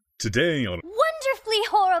Today on Wonderfully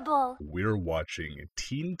horrible. we're watching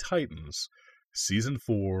Teen Titans Season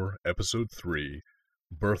 4, Episode 3,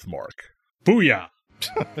 Birthmark. Booyah!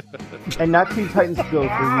 And not Teen Titans Go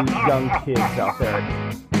for you young kids out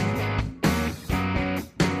there.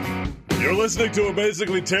 You're listening to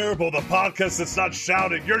Amazingly Terrible, the podcast that's not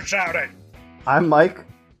shouting. You're shouting. I'm Mike.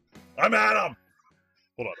 I'm Adam.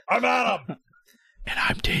 Hold on. I'm Adam. And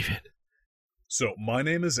I'm David. So, my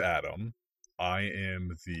name is Adam. I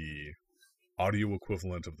am the audio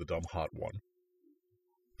equivalent of the dumb hot one.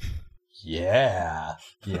 Yeah.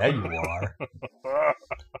 Yeah, you are.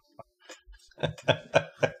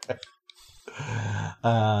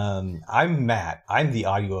 I'm Matt. I'm the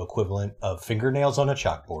audio equivalent of fingernails on a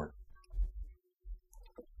chalkboard.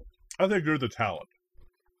 I think you're the talent.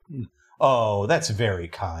 Oh, that's very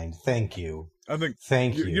kind. Thank you. I think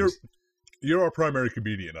Thank you. You're our primary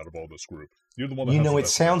comedian out of all this group. You're the one that You has know, the it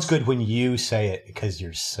best sounds voice. good when you say it because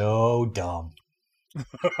you're so dumb.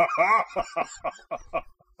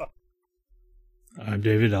 I'm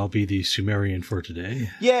David. I'll be the Sumerian for today.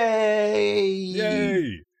 Yay!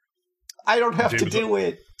 Yay! I don't have to David's do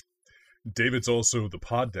it. David's also the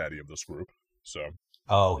pod daddy of this group, so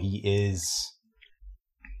Oh, he is.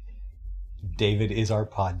 David is our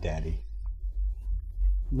pod daddy.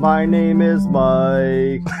 My name is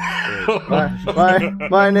Mike.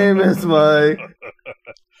 my name is Mike.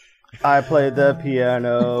 I played the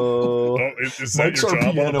piano. Oh, is that Mike's your our job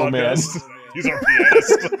on the piano man. podcast? He's our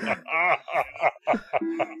pianist.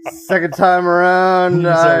 Second time around, He's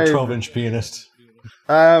our 12-inch pianist.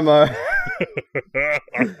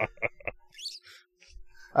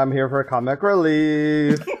 I'm here for comic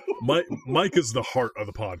relief. Mike is the heart of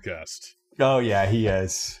the podcast. Oh, yeah, he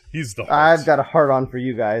is. He's the heart. I've got a heart on for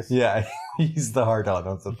you guys. Yeah, he's the hard on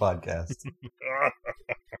of the podcast.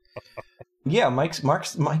 Yeah, Mike's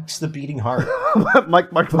the beating heart. Mike.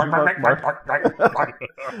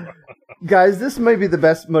 Guys, this may be the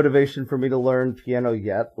best motivation for me to learn piano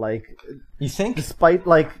yet. Like, You think? despite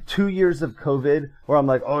like 2 years of COVID, where I'm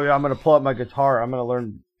like, oh yeah, I'm gonna pull out my guitar, I'm gonna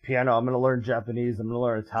learn piano, I'm gonna learn Japanese, I'm gonna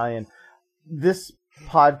learn Italian. This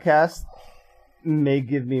podcast may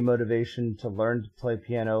give me motivation to learn to play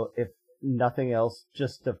piano, if nothing else,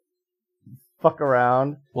 just to fuck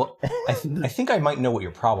around. Well, I think I might know what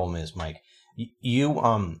your problem is, Mike. You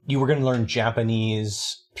were going to learn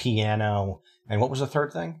Japanese, piano, and what was the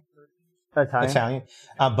third thing? Italian.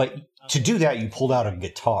 But to do that, you pulled out a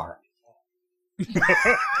guitar.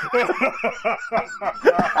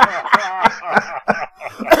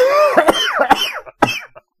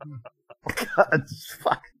 God,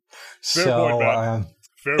 fuck. Fair point, Matt.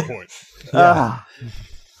 Fair point. Ah,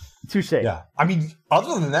 touche. Yeah. I mean,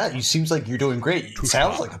 other than that, you seems like you're doing great. It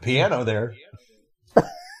sounds like a piano there.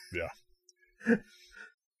 Yeah.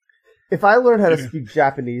 If I learned how to speak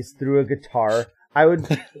Japanese through a guitar, I would.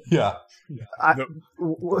 Yeah.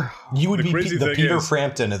 You would The be crazy the thing Peter is-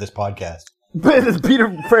 Frampton of this podcast. But it's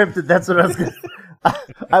Peter Frampton. That's what I was going to.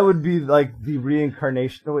 I would be like the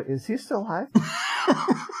reincarnation. Oh, wait, is he still alive?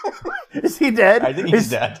 Is he dead? I think he's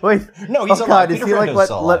dead. Wait, No, he's oh, alive. God, is Peter he like Frampton's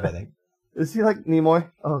still alive, I think. Is he like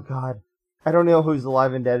Nimoy? Oh God, I don't know who's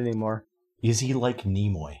alive and dead anymore. Is he like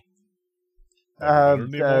Nimoy? Leonard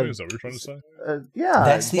Nimoy, is that what you're trying to say? Yeah,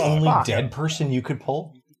 That's the only fuck. dead person you could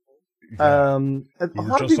pull? A We were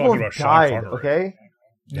lot of just people talking have about Sean died. Connery. Okay.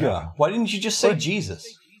 Yeah. Why didn't you just say Jesus?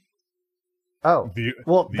 Oh, The,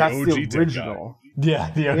 well, the that's OG the dead original.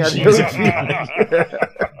 Yeah, the Yeah, OG. the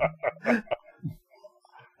OG.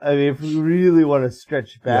 I mean, if we really want to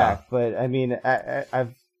stretch back, but I mean,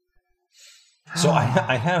 I've So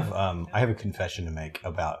I have a confession to make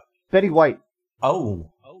about. Betty White.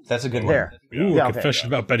 Oh, that's a good There. one. Ooh, Yeah, okay. confession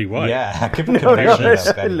about Betty White. Yeah, give a No, confession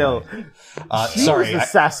about Betty no. White. She Sorry, was a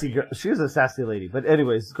sassy girl. She was a sassy lady. But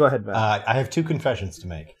anyways, go ahead, man. I have two confessions to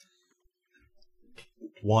make.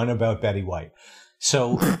 One about Betty White.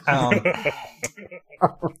 So,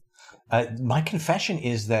 my confession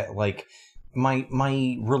is that like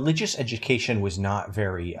my religious education was not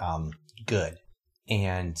very good,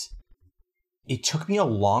 and it took me a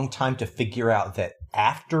long time to figure out that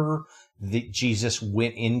after Jesus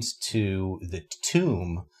went into the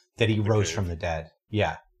tomb, that he rose cave. from the dead.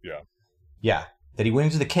 Yeah. Yeah. Yeah. That he went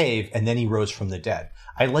into the cave and then he rose from the dead.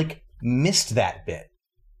 I like missed that bit.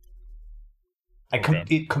 Okay.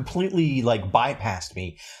 It completely like bypassed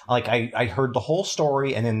me. Like I heard the whole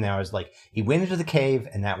story and then I was like, he went into the cave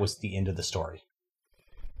and that was the end of the story.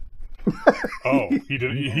 Oh, he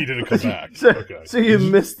didn't come back. So, Okay. so you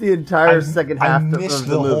missed the entire second I half missed of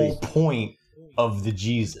the the movie. whole point of the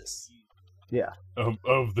Jesus. Yeah.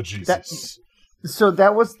 Of the Jesus. So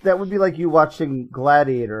that would be like you watching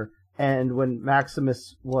Gladiator and when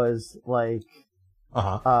Maximus was like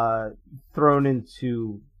thrown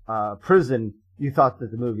into prison, you thought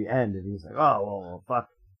that the movie ended. He was like, "Oh well, fuck,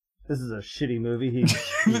 this is a shitty movie."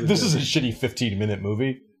 This is a shitty 15-minute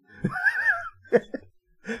movie.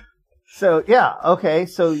 So yeah, okay.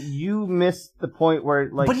 So you missed the point where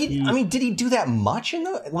like, but did he do that much in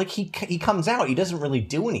the like? He comes out, he doesn't really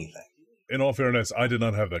do anything. In all fairness, I did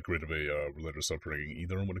not have that great of a religious upbringing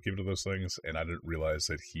either when it came to those things, and I didn't realize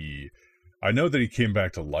that I know that he came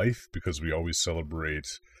back to life because we always celebrate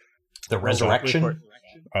the resurrection.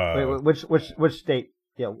 Which date?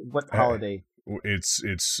 Yeah, what holiday?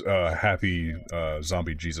 It's Happy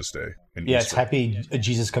Zombie Jesus Day. Yeah, Easter. It's Happy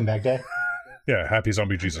Jesus Come Back Day. Yeah, Happy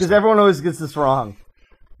Zombie Jesus Day. Because everyone always gets this wrong.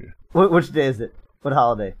 Yeah. Which day is it? What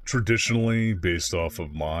holiday? Traditionally, based off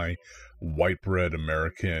of my white bread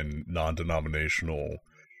American non-denominational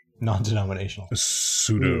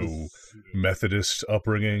pseudo Methodist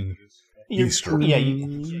upbringing, Easter. Yeah,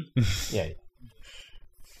 yeah.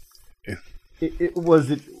 It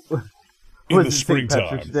was in the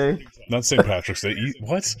springtime. Not St. Patrick's Day.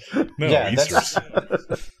 What? No, yeah, Easter's.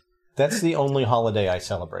 That's the only holiday I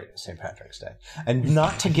celebrate, St. Patrick's Day. And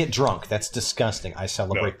not to get drunk. That's disgusting. I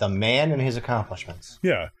celebrate the man and his accomplishments.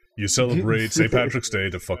 Yeah. You celebrate St. Patrick's Day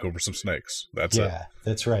to fuck over some snakes. That's it. Yeah,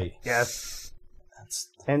 that's right. Yes.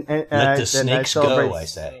 And let the snakes go, I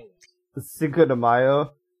say. Cinco de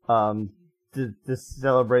Mayo to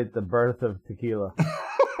celebrate the birth of tequila.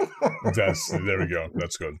 There we go.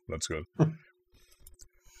 That's good.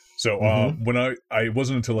 So when I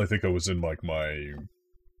wasn't until I think I was in like my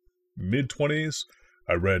mid-20s,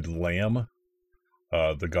 I read Lamb,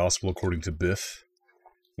 the Gospel According to Biff,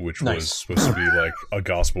 which was supposed to be like a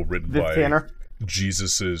gospel written by Tanner.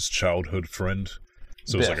 Jesus's childhood friend.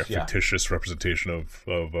 So Biff, it's like a fictitious representation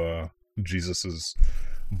of Jesus's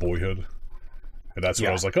boyhood. And that's when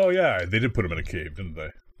I was like, oh yeah, they did put him in a cave, didn't they?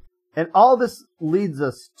 And all this leads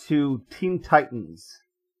us to Teen Titans.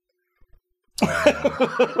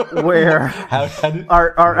 Where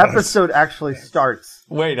our episode actually starts.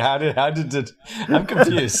 Wait, how did it? I'm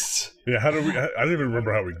confused. Yeah, I don't even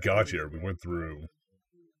remember how we got here. We went through.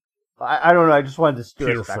 I don't know. I just wanted to steer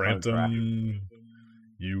Peter us back Frampton,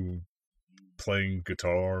 you playing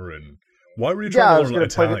guitar, and why were you trying to learn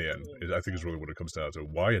Italian? I think is really what it comes down to.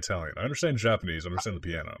 Why Italian? I understand Japanese. I understand the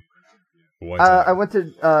piano. But why Italian? I went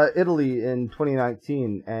to Italy in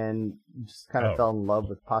 2019 and just kind of fell in love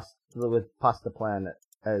with Pasta Planet,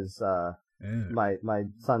 as my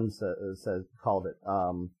son called it.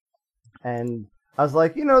 And I was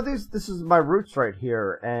like, this is my roots right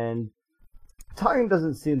here, and Italian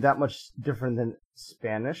doesn't seem that much different than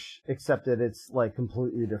Spanish, except that it's like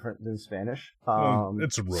completely different than Spanish.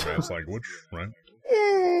 It's a Romance language, right?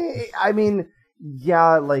 I mean,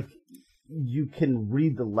 yeah, like you can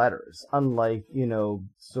read the letters, unlike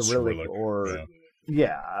Cyrillic or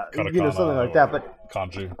Katakana, something like that. But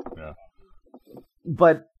kanji, yeah.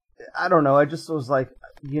 But I don't know. I just was like,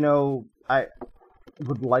 I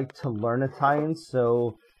would like to learn Italian,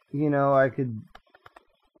 so I could.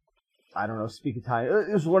 I don't know, speak Italian.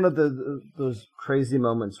 It was one of those crazy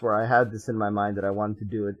moments where I had this in my mind that I wanted to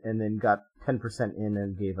do it, and then got 10% in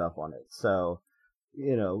and gave up on it. So,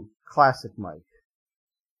 classic Mike.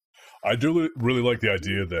 I do really like the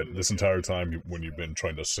idea that this entire time when you've been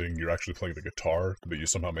trying to sing, you're actually playing the guitar, but you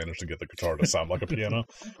somehow managed to get the guitar to sound like a piano.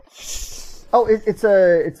 Oh, it's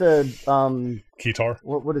a Keytar?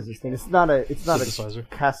 What is this thing? It's not a synthesizer?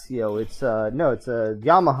 Casio. It's a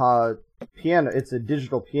Yamaha piano. It's a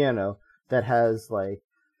digital piano that has like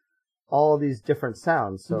all of these different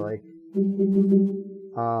sounds. So like,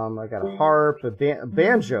 I got a harp, a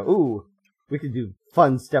banjo. Ooh, we could do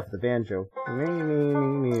fun stuff with the banjo.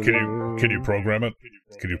 Can you program it?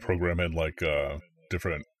 Can you program in like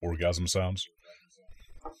different orgasm sounds?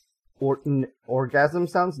 Orgasm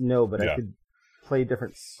sounds? No, but I could play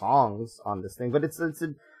different songs on this thing. But it's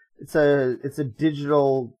a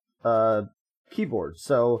digital keyboard,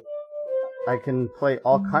 so I can play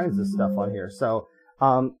all kinds of stuff on here. So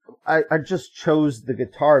I just chose the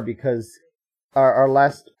guitar because our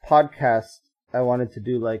last podcast I wanted to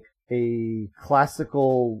do like a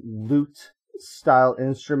classical lute style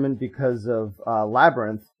instrument because of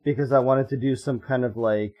Labyrinth, because I wanted to do some kind of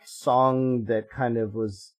like song that kind of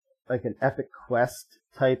was like an epic quest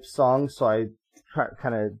type song. So I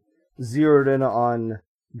kind of zeroed in on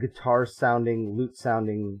guitar sounding, lute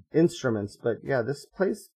sounding instruments. But yeah, this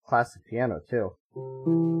plays classic piano too.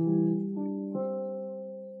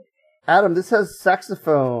 Adam, this has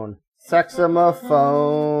saxophone, just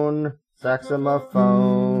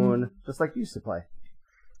like you used to play.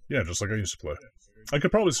 Yeah, just like I used to play. I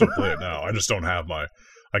could probably still play it now. I just don't have my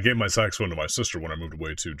I gave my saxophone to my sister when I moved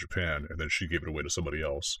away to Japan, and then she gave it away to somebody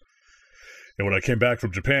else. And when I came back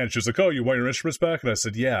from Japan, she was like, "Oh, you want your instruments back?" And I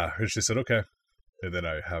said, "Yeah." And she said, "Okay." And then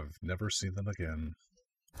I have never seen them again.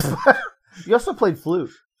 You also played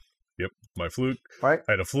flute. Yep, my flute. Right.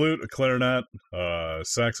 I had a flute, a clarinet,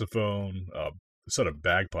 saxophone, a set of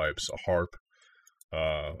bagpipes, a harp,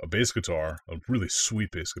 a bass guitar, a really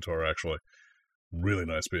sweet bass guitar, actually. Really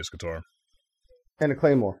nice bass guitar. And a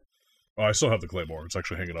claymore. Oh, I still have the claymore. It's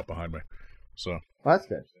actually hanging up behind me. So Well, that's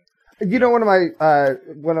good. You know, one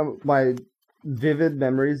of my vivid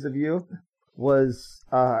memories of you was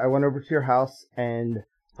I went over to your house and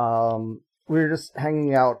we were just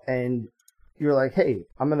hanging out, and you were like, "Hey,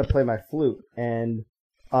 I'm gonna play my flute," and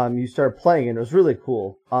you started playing, and it was really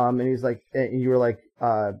cool. And he's like, and you were like,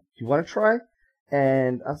 "Do you want to try?"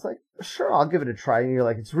 And I was like, "Sure, I'll give it a try." And you're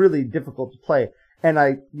like, "It's really difficult to play," and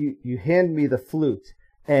you hand me the flute,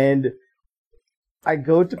 and I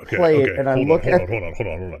go to play it, and I look at. Hold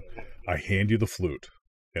on. I hand you the flute,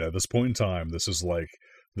 and at this point in time, this is like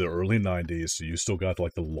the early '90s, so you still got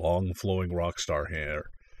like the long flowing rock star hair.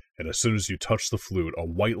 And as soon as you touch the flute, a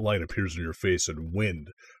white light appears in your face, and wind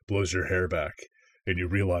blows your hair back, and you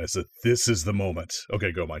realize that this is the moment.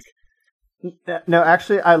 Okay, go, Mike. No,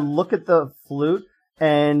 actually, I look at the flute,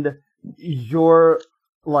 and your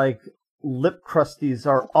like lip crusties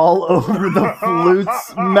are all over the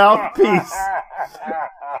flute's mouthpiece.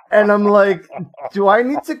 And I'm like, "Do I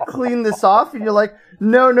need to clean this off?" And you're like,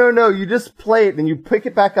 No. You just play it, and you pick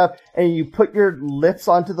it back up, and you put your lips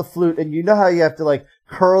onto the flute, and you know how you have to like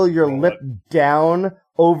curl your lip down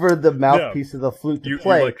over the mouthpiece of the flute to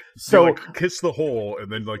play. You kiss the hole,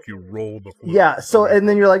 and then like you roll the flute. Yeah. So and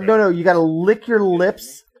then you're like, no, you got to lick your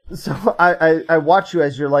lips. So I watch you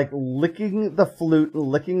as you're like licking the flute,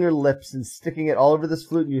 licking your lips, and sticking it all over this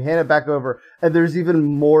flute, and you hand it back over, and there's even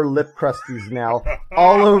more lip crusties now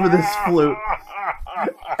all over this flute.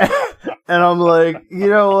 And I'm like, you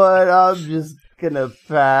know what? I'm just gonna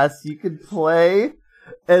pass. You can play,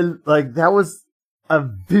 and like that was a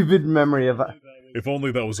vivid memory of. If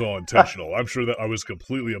only that was all intentional. I'm sure that I was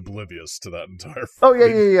completely oblivious to that entire. Oh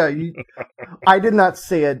yeah. I did not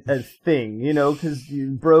say a thing, you know, because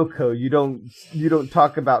bro code. You don't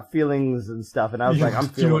talk about feelings and stuff. And I was like, I'm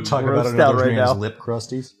feeling grossed out right now. Lip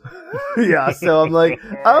crusties. Yeah, so I'm like,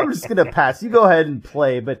 I'm just gonna pass. You go ahead and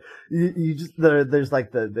play, but you just there's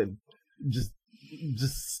like the just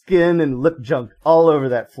skin and lip junk all over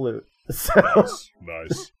that flute. So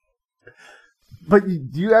Nice. But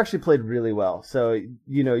you actually played really well. So,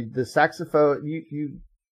 you know, the saxophone, you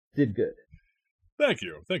did good. Thank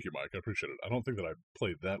you, Mike. I appreciate it. I don't think that I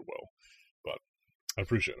played that well, but I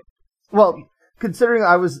appreciate it. Well, considering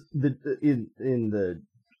I was in the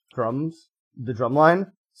drums, the drum line,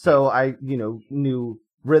 so I, you know, knew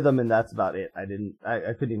rhythm, and that's about it. I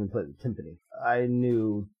couldn't even play the timpani. I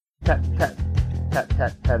knew tat tat tat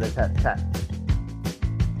tat tat tat tat.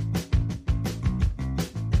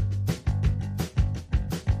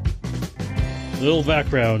 Little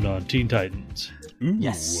background on Teen Titans. Ooh.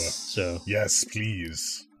 Yes. Yes,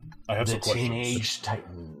 please. I have some questions. Teenage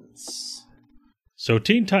Titans. So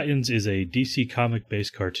Teen Titans is a DC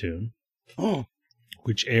comic-based cartoon,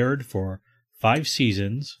 which aired for 5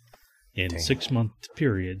 seasons in 6-month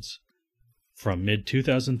periods from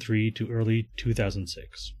mid-2003 to early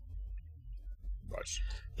 2006. Nice.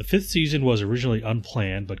 The 5th season was originally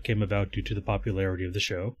unplanned, but came about due to the popularity of the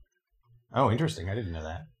show. Oh, interesting. I didn't know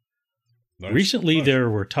that. Nice. Recently, there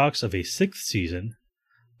were talks of a 6th season,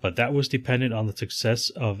 but that was dependent on the success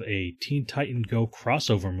of a Teen Titan Go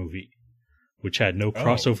crossover movie, which had no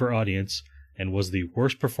crossover audience and was the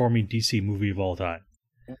worst performing DC movie of all time.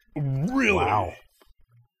 Really? Wow.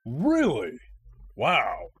 Really?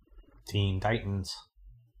 Wow. Teen Titans.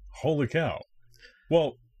 Holy cow.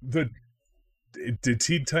 Well, was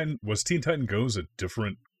Teen Titan Go's a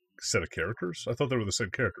different set of characters? I thought they were the same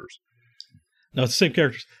characters. No, it's the same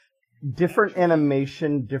characters. Different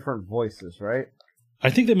animation, different voices, right? I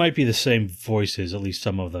think they might be the same voices, at least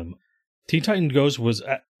some of them. Teen Titan Go's was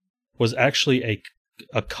actually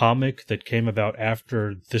a comic that came about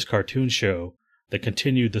after this cartoon show that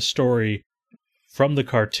continued the story from the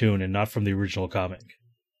cartoon and not from the original comic.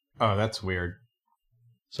 Oh, that's weird.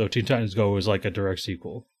 So Teen Titans Go was like a direct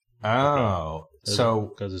sequel. Oh,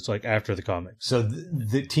 so because it's like after the comic. So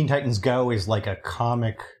the Teen Titans Go is like a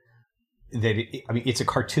comic that it's a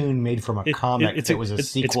cartoon made from a comic that was a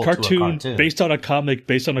sequel to a cartoon based on a comic,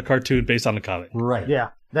 based on a cartoon, based on a comic. Right.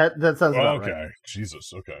 Yeah, that sounds about right. Okay,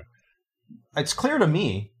 Jesus, okay. It's clear to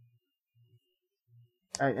me.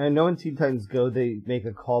 I know in Teen Titans Go they make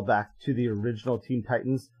a callback to the original Teen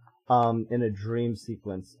Titans in a dream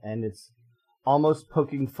sequence, and it's almost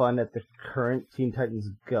poking fun at the current Teen Titans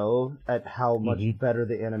Go at how much better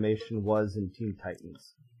the animation was in Teen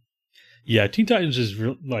Titans. Yeah, Teen Titans is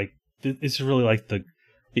it's really like the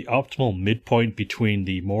optimal midpoint between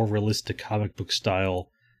the more realistic comic book style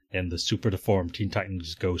and the super deformed Teen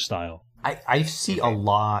Titans Go style. I see a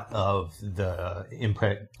lot of the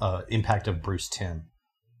impact of Bruce Timm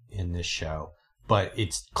in this show, but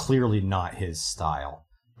it's clearly not his style.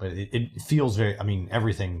 But it feels very, I mean,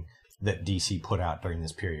 everything that DC put out during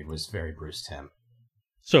this period was very Bruce Timm.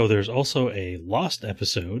 So there's also a Lost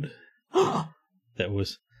episode that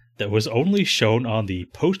was only shown on the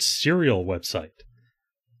Post Serial website.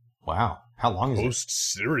 Wow. How long is it? Post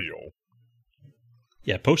Serial?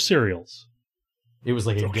 Yeah, Post Serials. It was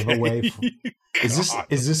like a giveaway. Is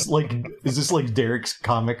this like Derek's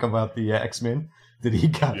comic about the X-Men that he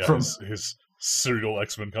got from his serial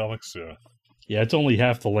X-Men comics? Yeah. Yeah, it's only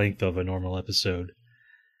half the length of a normal episode.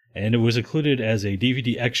 And it was included as a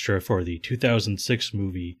DVD extra for the 2006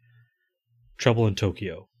 movie Trouble in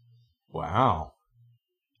Tokyo. Wow.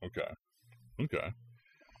 Okay.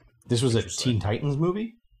 This was a Teen Titans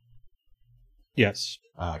movie? Yes.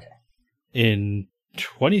 Okay. In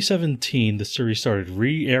 2017, the series started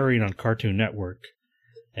re-airing on Cartoon Network,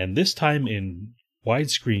 and this time in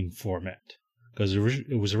widescreen format, because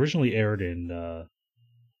it was originally aired in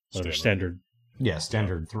standard. Yeah,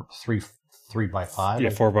 standard 3x5. Yeah,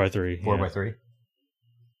 4x3. 4x3.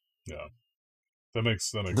 Yeah, that makes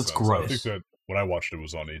That's sense. gross. I think that when I watched it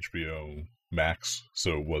was on HBO Max,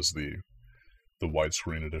 so it was the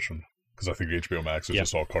widescreen edition. Because I think HBO Max is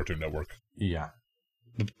just all Cartoon Network. Yeah.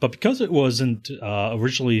 But because it wasn't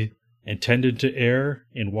originally intended to air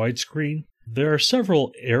in widescreen, there are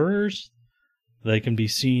several errors that can be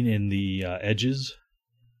seen in the edges.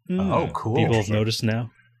 Oh, cool. People have noticed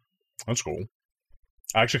now. That's cool.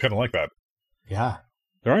 I actually kind of like that. Yeah.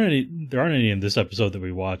 There aren't any in this episode that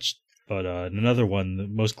we watched, but another one, the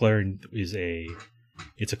most glaring, is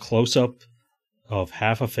it's a close up of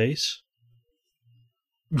half a face.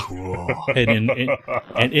 Cool. And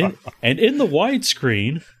in the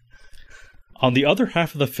widescreen, on the other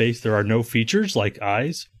half of the face, there are no features like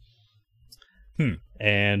eyes.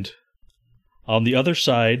 And on the other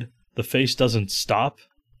side, the face doesn't stop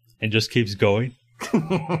and just keeps going.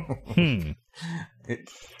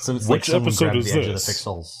 So it's Which like someone episode grabbed is the edge of the this?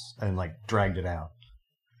 pixels and like dragged it out.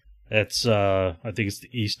 That's I think it's the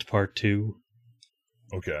East Part 2.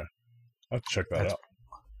 Okay. I'll check that out.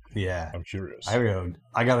 Yeah. I'm curious.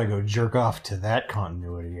 I gotta go jerk off to that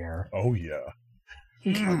continuity error. Oh, yeah.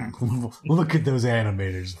 Look at those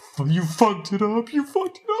animators. You fucked it up.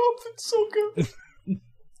 It's so good.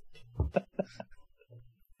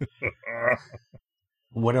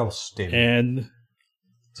 What else, David? And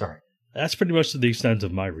Sorry. that's pretty much to the extent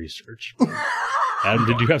of my research. Adam,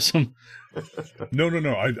 did you have some? No.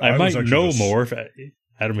 I might was know just- more,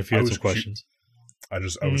 Adam, if you I had was some questions. I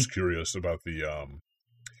was curious about the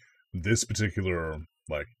this particular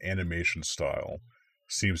like animation style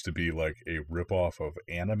seems to be like a ripoff of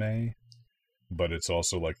anime, but it's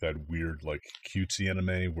also like that weird like cutesy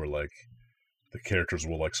anime where like the characters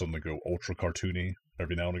will like suddenly go ultra cartoony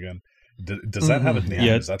every now and again. Does that have a name?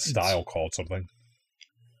 Yeah, Is that style called something?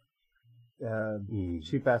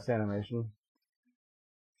 Cheap ass animation.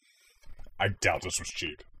 I doubt this was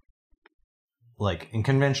cheap. Like in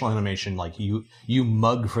conventional animation, like you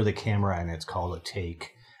mug for the camera and it's called a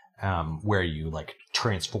take, where you like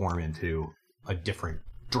transform into a different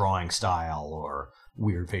drawing style or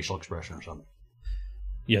weird facial expression or something.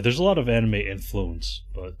 Yeah, there's a lot of anime influence,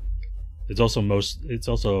 but it's also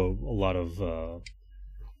a lot of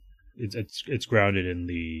it's grounded in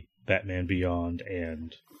the Batman Beyond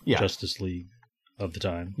and Justice League of the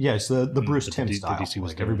time. Yeah, it's the Bruce that Timm the style. DC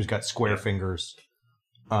was Like everybody's got square fingers.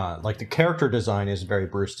 Like the character design is very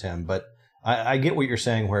Bruce Timm, but I get what you're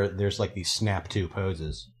saying where there's like these snap to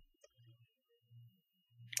poses.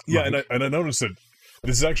 Yeah, and I noticed that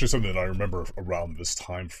this is actually something that I remember around this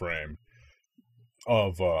time frame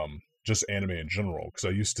of just anime in general,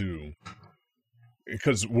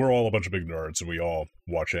 because we're all a bunch of big nerds and we all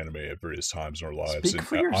watch anime at various times in our lives. Speak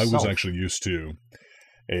for and I was yourself. actually used to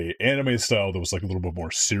a anime style that was like a little bit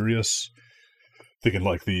more serious, thinking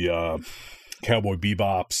like the Cowboy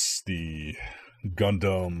Bebops, the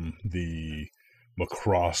Gundam, the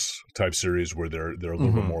Macross type series where they're a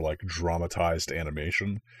little bit more like dramatized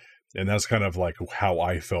animation. And that's kind of like how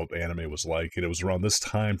I felt anime was like. And it was around this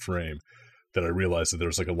time frame that I realized that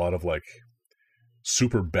there's like a lot of like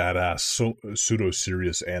super badass,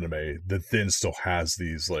 pseudo-serious anime that then still has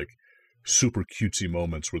these like super cutesy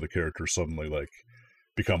moments where the characters suddenly like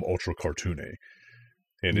become ultra cartoony.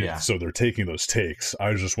 And so they're taking those takes.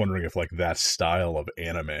 I was just wondering if like that style of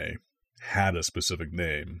anime had a specific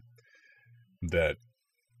name that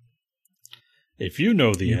if you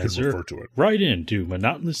know the you answer, could refer to it. write in to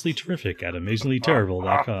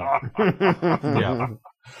monotonouslyterrific@amazinglyterrible.com. Yeah.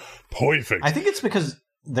 Perfect. I think it's because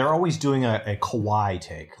they're always doing a kawaii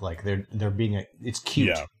take. Like they're being it's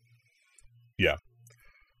cute. Yeah.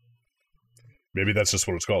 Maybe that's just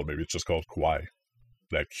what it's called. Maybe it's just called kawaii.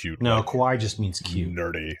 That cute. No, like, kawaii just means cute.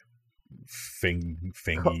 nerdy, fingy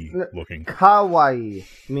looking. Kawaii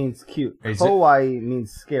means cute. Is it? Kawaii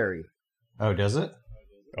means scary. Oh, does it?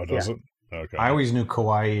 Oh, does it? Okay. I always knew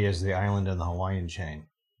Kauai as the island in the Hawaiian chain.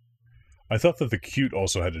 I thought that the cute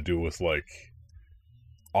also had to do with like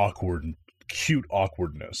cute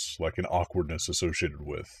awkwardness, like an awkwardness associated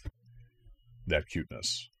with that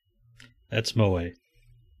cuteness. That's Moe.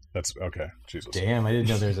 That's okay. Jesus. Damn, I didn't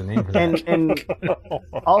know there was a name for that. And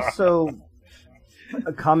also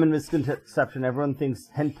a common misconception: everyone thinks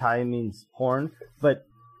hentai means porn, but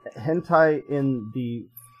hentai in the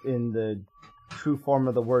true form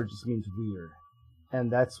of the word just means weird,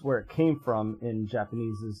 and that's where it came from in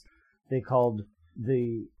Japanese. Is they called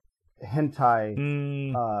the hentai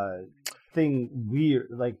thing weird,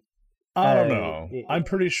 like I don't know. I'm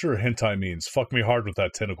pretty sure hentai means "fuck me hard with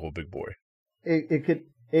that tentacle, big boy."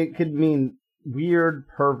 It could mean weird,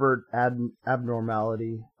 pervert,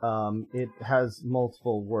 abnormality. It has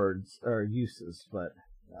multiple words or uses, but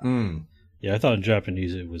Yeah, I thought in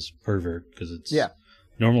Japanese it was pervert because it's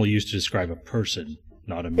normally used to describe a person,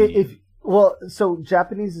 not a meaning. So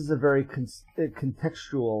Japanese is a very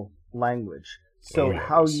contextual language. So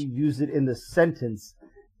how you use it in the sentence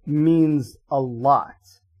means a lot.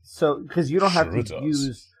 So because you don't have to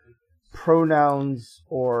use pronouns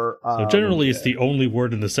or so generally it's the only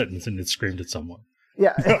word in the sentence and it's screamed at someone.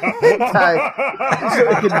 Yeah, hentai, so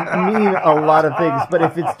it can mean a lot of things, but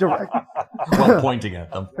if it's while pointing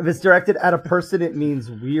at them, if it's directed at a person, it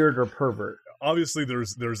means weird or pervert. Obviously,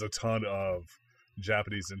 there's a ton of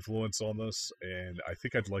Japanese influence on this, and I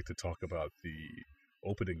think I'd like to talk about the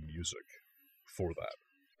opening music for that.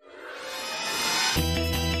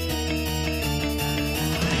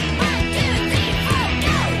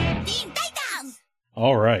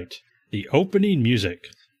 All right, the opening music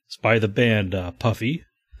is by the band Puffy,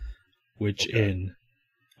 which in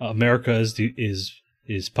America is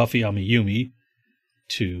Puffy Amiyumi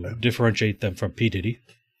to differentiate them from P. Diddy.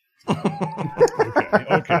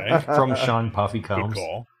 Okay. From Sean Puffy Combs. Good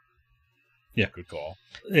call. Yeah. Good call.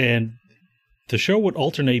 And the show would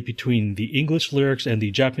alternate between the English lyrics and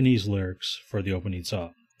the Japanese lyrics for the opening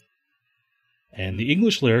song. And the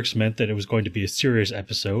English lyrics meant that it was going to be a serious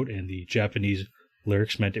episode, and the Japanese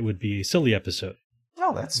lyrics meant it would be a silly episode.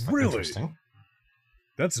 Oh, that's Really? interesting.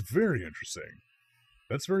 That's very interesting.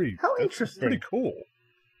 That's interesting. Pretty cool,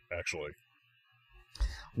 actually.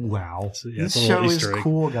 Wow. So, yeah, this it's a little show is Easter egg.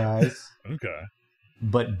 cool, guys. Okay.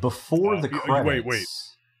 But before the credits... Wait.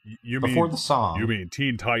 You before mean, the song... You mean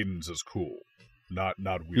Teen Titans is cool, not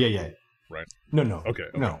weird. Yeah. Cool, right? No. Okay.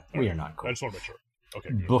 No, we are not cool. I just want to make sure. Okay.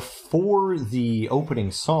 Good. Before the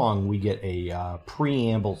opening song, we get a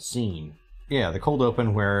preamble scene. Yeah, the cold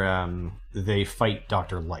open where they fight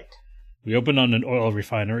Dr. Light. We open on an oil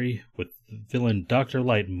refinery with villain Dr.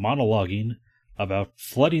 Light monologuing about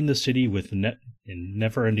flooding the city with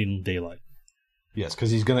never-ending daylight. Yes,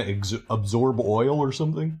 because he's going to absorb oil or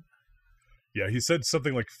something? Yeah, he said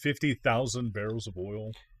something like 50,000 barrels of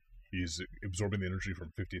oil. He's absorbing the energy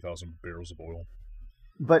from 50,000 barrels of oil.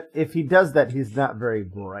 But if he does that, he's not very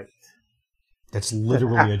bright. That's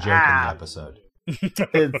literally a joke in the episode.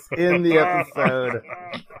 It's in the episode.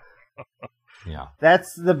 Yeah.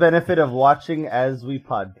 That's the benefit of watching as we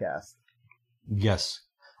podcast. Yes.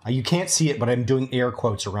 You can't see it, but I'm doing air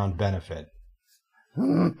quotes around benefit.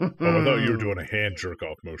 Oh, I thought you were doing a hand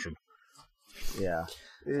jerk-off motion. Yeah.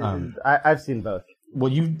 I've seen both.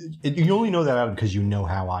 Well, you only know that out because you know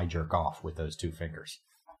how I jerk off with those two fingers.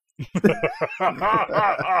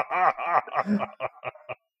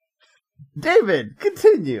 David,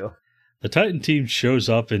 continue. The Titan team shows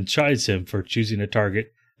up and chides him for choosing a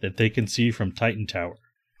target that they can see from Titan Tower.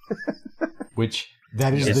 Which,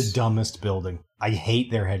 that is Yes. the dumbest building. I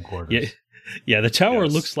hate their headquarters. Yeah, the tower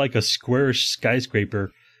Yes. looks like a squarish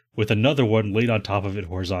skyscraper with another one laid on top of it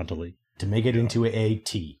horizontally. To make it into a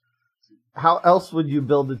T. How else would you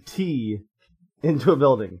build a T into a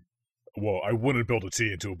building? Well, I wouldn't build a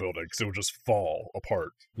T into a building because it would just fall apart.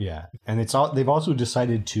 Yeah, and they've also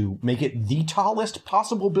decided to make it the tallest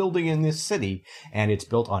possible building in this city, and it's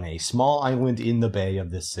built on a small island in the bay of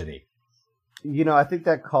this city. You know, I think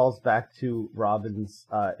that calls back to Robin's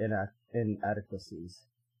inadequacies.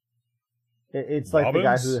 It's like the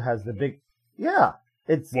guy Robin's? who has the big. Yeah,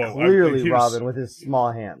 it's Well, clearly here's- Robin with his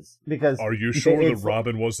small hands. Because Are you sure that it's-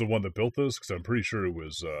 Robin was the one that built this? Because I'm pretty sure it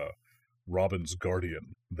was Robin's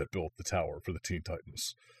guardian that built the tower for the Teen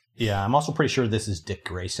Titans. Yeah, I'm also pretty sure this is Dick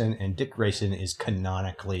Grayson, and Dick Grayson is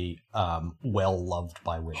canonically well loved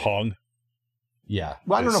by women. Hung. Yeah,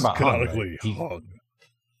 well, I don't know about hung, canonically but hung.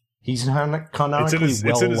 he's canonically it's in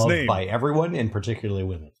well his loved name. by everyone, and particularly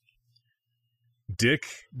women. Dick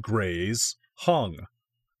Gray's hung.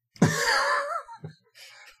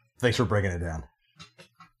 Thanks for breaking it down.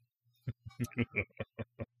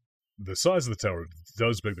 The size of the tower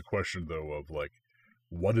does beg the question, though, of like,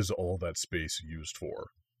 what is all that space used for?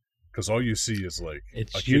 Because all you see is like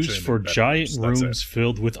It's a used kitchen for and giant bedrooms. That's rooms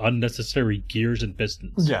filled with unnecessary gears and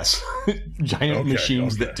pistons. Yes, giant Okay,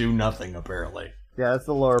 machines okay. that do nothing apparently, yeah, that's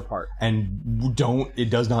the lower part. and it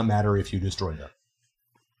does not matter if you destroy them.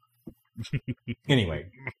 Anyway,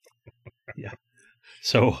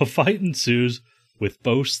 So a fight ensues with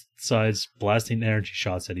both sides blasting energy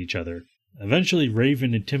shots at each other. Eventually,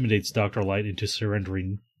 Raven intimidates Dr. Light into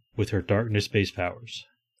surrendering with her darkness-based powers.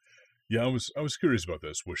 Yeah, I was curious about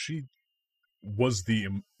this. Was the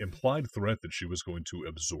implied threat that she was going to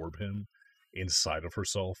absorb him inside of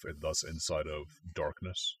herself and thus inside of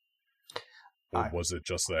darkness? Or was it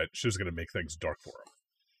just that she was going to make things dark for him?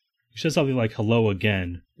 She says something like, hello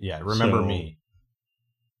again. yeah, remember So- me.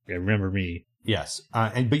 Yeah, remember me. Yes,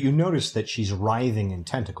 but you notice that she's writhing in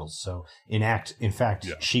tentacles. So in fact,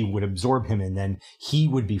 Yeah. she would absorb him, and then he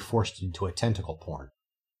would be forced into a tentacle porn,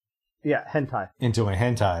 Yeah, hentai. into a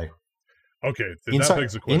hentai. Okay, then that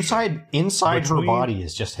begs the question. Inside her Between- body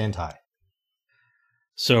is just hentai.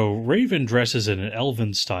 So Raven dresses in an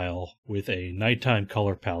elven style with a nighttime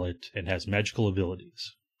color palette and has magical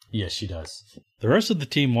abilities. Yes, she does. The rest of the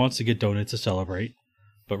team wants to get donuts to celebrate,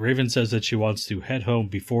 but Raven says that she wants to head home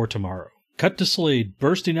before tomorrow. Cut to Slade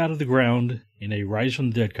bursting out of the ground in a Rise from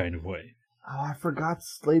the Dead kind of way. Oh, I forgot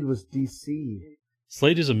Slade was DC.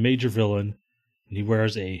 Slade is a major villain, and he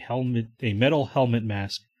wears a metal helmet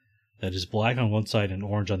mask that is black on one side and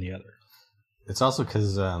orange on the other. It's also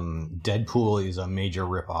because Deadpool is a major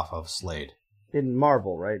ripoff of Slade. In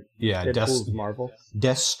Marvel, right? Yeah, Deadpool's Marvel.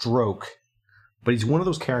 Deathstroke. But he's one of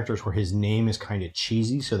those characters where his name is kind of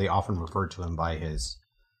cheesy, so they often refer to him by his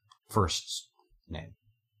first name.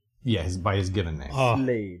 Yeah, by his given name.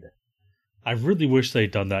 Slade. I really wish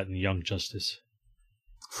they'd done that in Young Justice.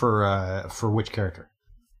 For which character?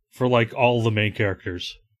 For, like, all the main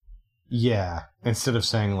characters. Yeah, instead of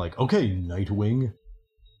saying like, okay, Nightwing.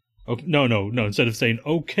 Oh, no. Instead of saying,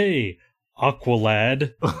 okay,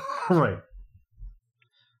 Aqualad. Right.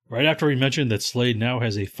 Right after he mentioned that Slade now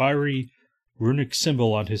has a fiery runic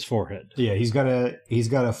symbol on his forehead. Yeah, he's got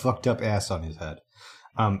a fucked up ass on his head.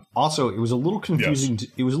 Also, it was a little confusing. Yes.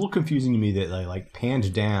 It was a little confusing to me that I like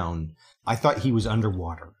panned down. I thought he was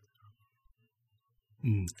underwater.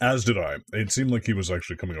 As did I. It seemed like he was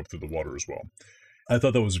actually coming up through the water as well. I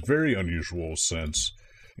thought that was very unusual since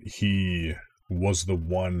he was the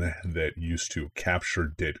one that used to capture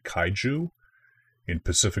dead kaiju in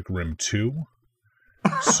Pacific Rim 2.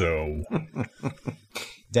 So,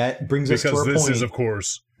 That brings us to because our this point. is, of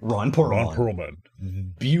course, Ron Perlman. Ron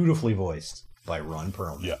Perlman. Beautifully voiced by Ron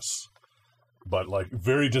Perlman. Yes. But, like,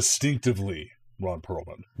 very distinctively Ron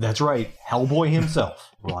Perlman. That's right. Hellboy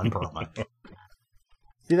himself, Ron Perlman.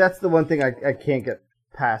 See, that's the one thing I can't get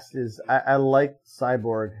past is I like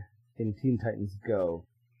Cyborg in Teen Titans Go.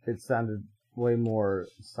 It sounded way more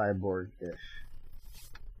cyborg-ish.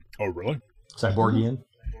 Oh, really? Cyborgian.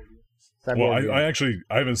 Well, Cyborg-ish.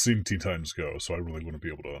 I haven't seen Teen Titans Go, so I really wouldn't be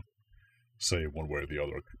able to say one way or the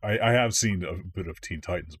other. I have seen a bit of Teen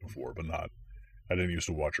Titans before, but I didn't used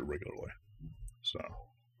to watch it regularly. So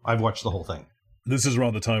I've watched the whole thing. this is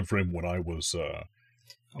around the time frame when I was I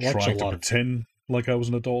watched trying a to lot of pretend like I was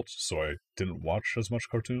an adult, so I didn't watch as much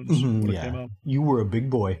cartoons when it came out. You were a big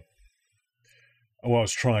boy. Well, I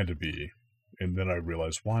was trying to be, and then I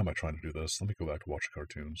realized, why am I trying to do this? Let me go back to watch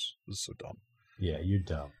cartoons. This is so dumb. Yeah, you're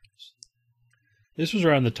dumb. This was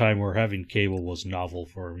around the time where having cable was novel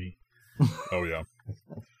for me. Oh, yeah.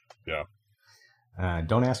 Yeah.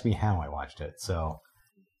 Don't ask me how I watched it. So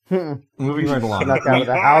moving right along. Snuck out of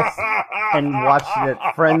the house and watched it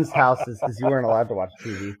at friends' houses because you weren't allowed to watch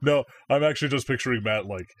TV. No, I'm actually just picturing Matt,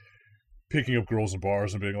 like, picking up girls in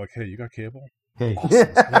bars and being like, hey, you got cable? Hey,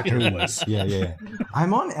 Careless. yeah.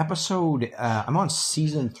 I'm on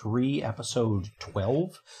season 3, episode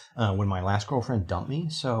 12, when my last girlfriend dumped me.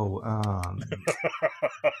 So,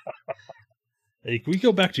 Hey, can we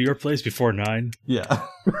go back to your place before 9? yeah.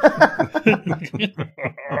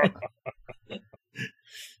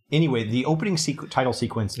 Anyway, the opening title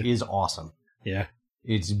sequence is awesome. Yeah.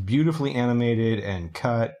 It's beautifully animated and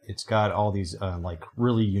cut. It's got all these like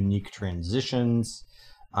really unique transitions,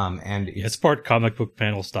 and It's part comic book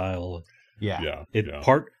panel style. yeah.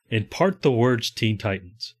 In part the words Teen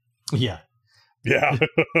Titans. Yeah. Yeah.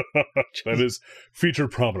 That is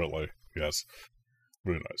featured prominently. Yes.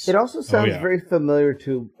 Really nice. It also sounds yeah. very familiar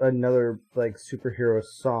to another like superhero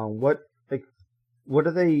song. What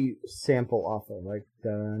do they sample off of? Like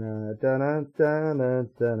da-na, da-na, da-na,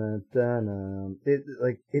 da-na, da-na.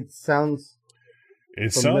 It sounds.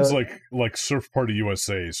 It sounds like Surf Party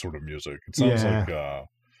USA sort of music. It sounds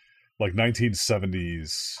like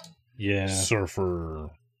 1970s surfer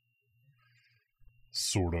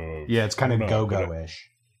sort of. Yeah, it's kind of go-go-ish.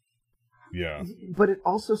 Yeah. But it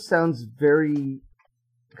also sounds very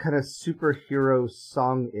kind of superhero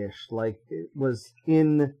song-ish. Like it was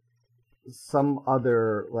in some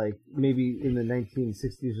other, like maybe in the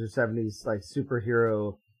 1960s or 70s, like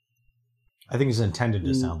superhero. I think it's intended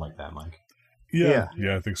to sound like that, Mike. Yeah,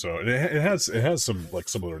 I think so. It has some like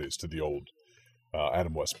similarities to the old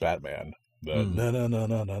Adam West Batman. The na na na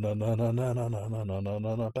na na na na na na na na na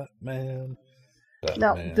na na Batman.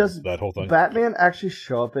 Now, does that whole thing Batman actually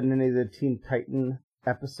show up in any of the Teen Titan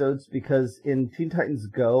episodes? Because in Teen Titans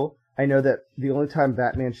Go, I know that the only time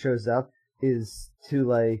Batman shows up is to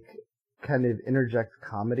like kind of interject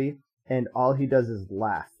comedy, and all he does is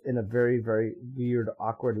laugh in a very, very weird,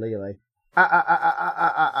 awkwardly like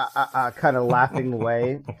kind of laughing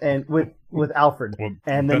way, and with Alfred,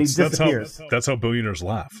 and then he disappears. That's how billionaires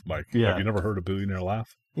laugh, Mike. Yeah. Have you never heard a billionaire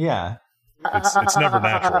laugh? Yeah. It's never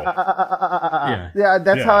natural. Yeah,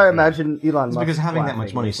 that's how I imagine Elon Musk. Because having that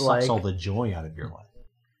much money it's sucks all the joy out of your life.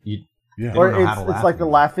 Or it's like the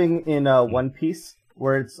laughing in One Piece,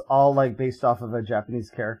 where it's all like based off of a Japanese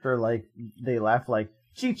character. Like they laugh like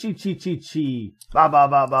chi chi chi chi chi ba ba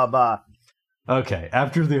ba ba ba. Okay,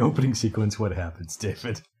 after the opening sequence, what happens,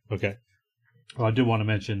 David? Okay. Well, I do want to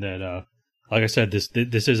mention that, like I said,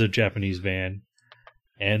 this is a Japanese band,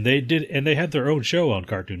 and they had their own show on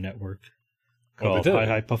Cartoon Network called Hi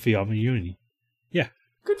Hi Puffy Amiyuni. Yeah.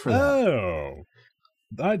 Good for them. Oh,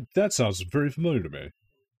 that sounds very familiar to me.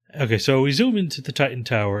 Okay, so we zoom into the Titan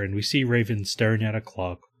Tower, and we see Raven staring at a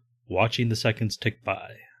clock, watching the seconds tick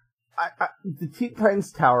by. The Teen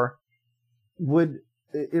Titans Tower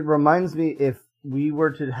it reminds me if we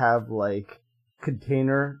were to have like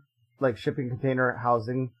shipping container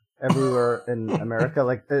housing everywhere in America,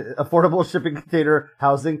 like affordable shipping container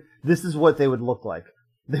housing, this is what they would look like.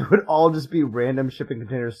 They would all just be random shipping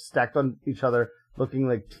containers stacked on each other, looking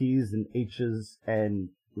like T's and H's, and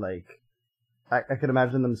like I could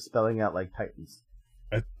imagine them spelling out like Titans.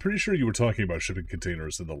 I'm pretty sure you were talking about shipping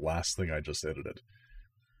containers in the last thing I just edited.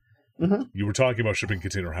 Mm-hmm. You were talking about shipping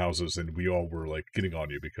container houses, and we all were like getting on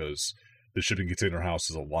you because the shipping container house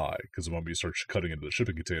is a lie. Because the moment you start cutting into the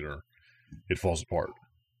shipping container, it falls apart.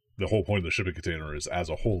 The whole point of the shipping container is, as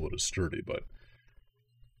a whole, it is sturdy. But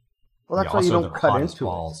that's why you don't cut into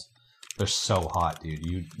balls. They're so hot,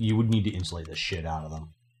 dude. You would need to insulate the shit out of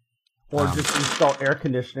them, or just install air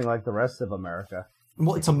conditioning like the rest of America.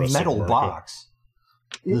 Well, it's a metal box.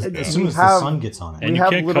 As soon as the sun gets on it, and you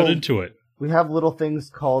can't cut into it. We have little things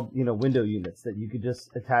called, window units that you could just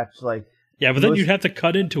attach, like... Yeah, but then you'd have to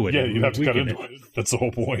cut into it. Yeah, you'd have to cut into it. That's the whole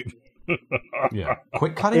point. Yeah.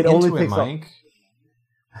 Quit cutting into it, Mike.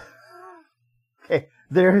 Okay,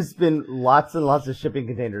 there has been lots and lots of shipping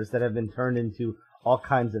containers that have been turned into all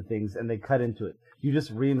kinds of things, and they cut into it. You just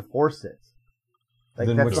reinforce it. Like,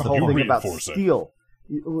 then that's the whole thing about steel.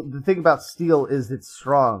 The thing about steel is it's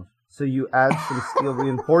strong, so you add some steel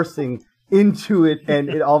reinforcing into it, and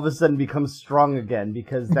it all of a sudden becomes strong again,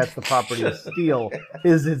 because that's the property of steel,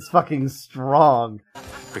 is it's fucking strong.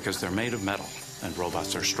 Because they're made of metal, and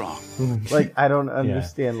robots are strong. Like, I don't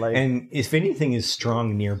understand, like... And if anything is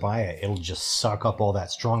strong nearby it, it'll just suck up all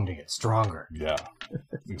that strong to get stronger. Yeah,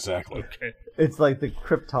 exactly. Okay. It's like the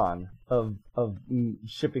Krypton of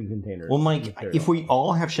shipping containers. Well, Mike, if we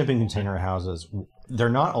all have shipping container houses, they're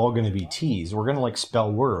not all going to be T's. We're going to,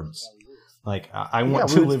 spell words. Like, I want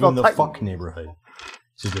to live in the Titan. fuck neighborhood.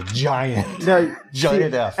 It's just a giant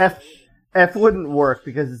F. F wouldn't work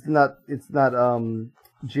because it's not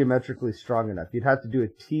geometrically strong enough. You'd have to do a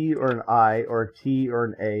T or an I or a T or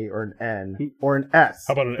an A or an N or an S.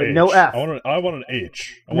 How about an H? No F. I want an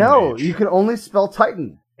H. No, you can only spell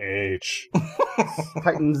Titan. H.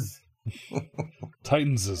 Titans.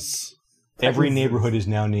 Titans is... Every neighborhood is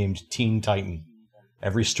now named Teen Titan.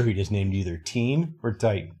 Every street is named either Teen or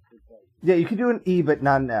Titan. Yeah, you can do an E, but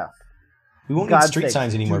not an F. We won't need street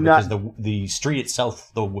signs anymore because the street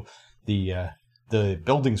itself, the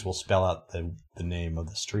buildings will spell out the name of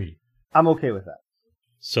the street. I'm okay with that.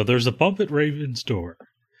 So there's a bump at Raven's door.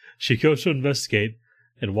 She goes to investigate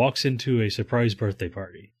and walks into a surprise birthday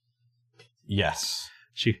party. Yes.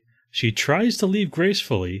 She tries to leave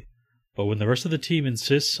gracefully, but when the rest of the team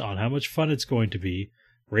insists on how much fun it's going to be,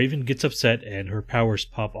 Raven gets upset and her powers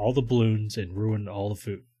pop all the balloons and ruin all the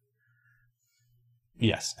food.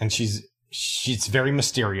 Yes, and she's very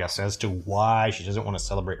mysterious as to why she doesn't want to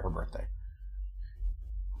celebrate her birthday.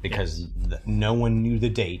 Because no one knew the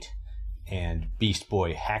date, and Beast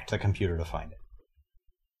Boy hacked the computer to find it.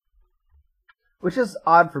 Which is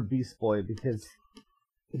odd for Beast Boy because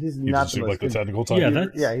he's He not doesn't the seem most like the technical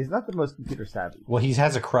type. he's not the most computer savvy. Well, he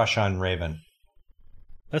has a crush on Raven.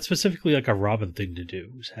 That's specifically like a Robin thing to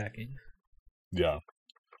do, is hacking. Yeah.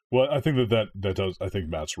 Well, I think that does. I think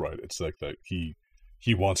Matt's right. It's like that he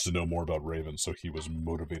wants to know more about Raven, so he was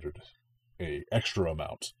motivated a extra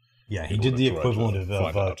amount. Yeah, he did the equivalent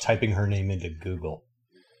of typing her name into Google.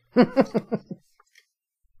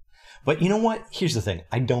 But you know what? Here's the thing.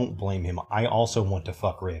 I don't blame him. I also want to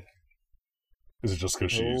fuck Raven. Is it just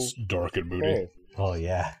because she's dark and moody? Oh,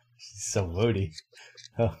 yeah. She's so moody.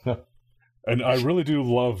 And I really do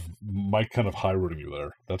love Mike kind of high-roading you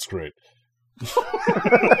there. That's great.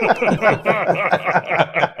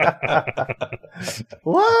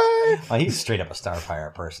 What? Well, he's straight up a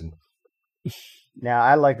Starfire person. Now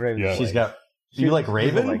I like Raven. Yeah. She's got. She's You like a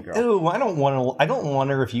Raven? light girl. Ooh, I don't want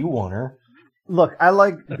her if you want her. Look, I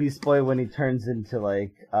like Beast Boy when he turns into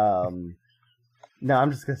like No,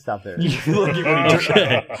 I'm just gonna stop there. You like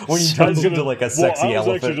it when he turns into like a sexy I was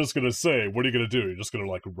elephant. actually just gonna say, what are you gonna do? You're just gonna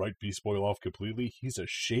like write Beast Boy off completely? He's a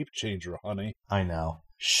shape changer, honey. I know.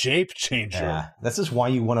 Shape changer. Yeah, this is why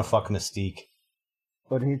you want to fuck Mystique.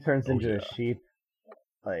 When he turns Oh, into yeah. a sheep,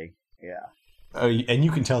 like, yeah. And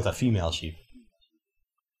you can tell it's a female sheep.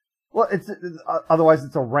 Well, it's otherwise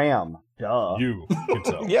it's a ram. Duh. You can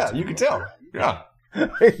tell. Yeah, you can tell. Yeah.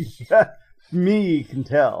 Me can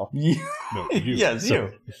tell. No, you. Yes,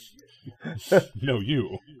 you. No,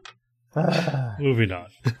 you. Moving on.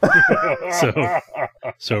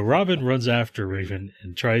 So Robin runs after Raven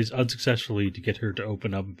and tries unsuccessfully to get her to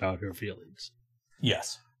open up about her feelings.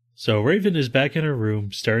 Yes. So Raven is back in her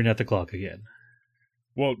room, staring at the clock again.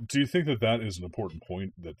 Well, do you think that is an important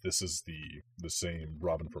point, that this is the same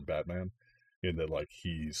Robin from Batman, in that like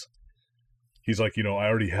he's like, I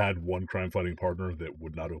already had one crime-fighting partner that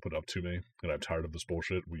would not open up to me, and I'm tired of this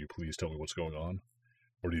bullshit. Will you please tell me what's going on?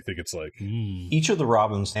 Or do you think it's like... Each of the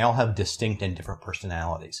Robins, they all have distinct and different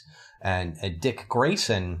personalities. And Dick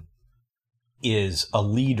Grayson is a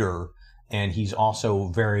leader, and he's also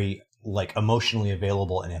very like emotionally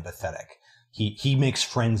available and empathetic. He makes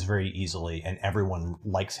friends very easily, and everyone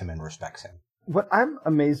likes him and respects him. What I'm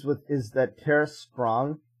amazed with is that Tara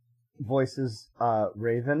Strong voices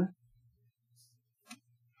Raven,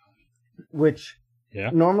 which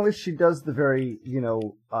normally she does the very,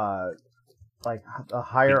 like a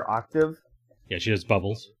higher octave. Yeah, she does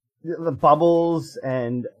Bubbles. The Bubbles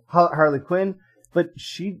and Harley Quinn, but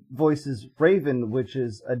she voices Raven, which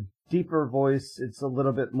is a deeper voice. It's a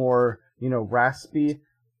little bit more, raspy.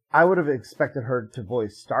 I would have expected her to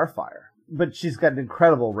voice Starfire, but she's got an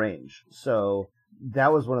incredible range. So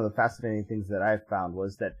that was one of the fascinating things that I found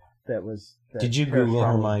was that was. That Did you Tara Google her,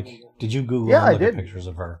 Strong- Mike? Did you Google Yeah, and I look at did. pictures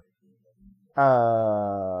of her?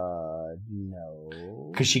 No.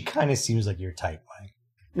 Because she kind of seems like your type, Mike.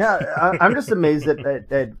 No, I'm just amazed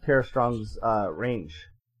at Tara Strong's range.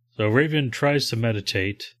 So Raven tries to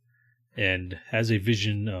meditate and has a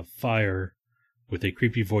vision of fire with a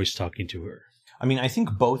creepy voice talking to her. I mean, I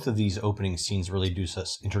think both of these opening scenes really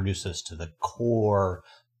introduce us to the core,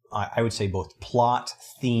 I would say both plot,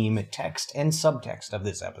 theme, text, and subtext of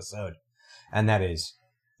this episode. And that is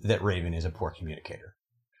that Raven is a poor communicator.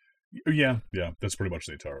 Yeah, that's pretty much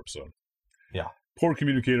the entire episode. Yeah. Poor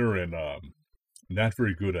communicator and not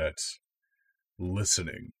very good at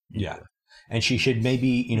listening. Yeah. And she should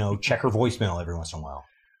maybe, check her voicemail every once in a while.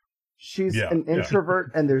 She's an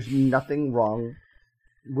introvert, and there's nothing wrong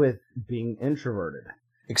with being introverted.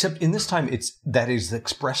 Except in this time, that is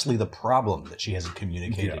expressly the problem that she hasn't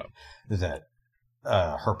communicated that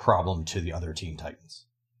her problem to the other Teen Titans.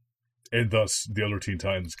 And thus, the other Teen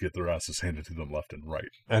Titans get their asses handed to them left and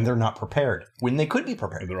right. And they're not prepared when they could be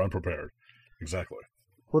prepared. And they're unprepared. Exactly.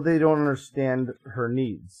 Well, they don't understand her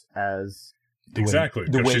needs as... Exactly,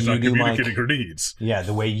 the because way she's you not do, communicating Mike. her needs. Yeah,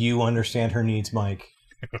 the way you understand her needs, Mike.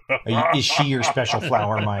 Is she your special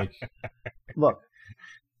flower, Mike? Look,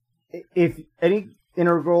 if any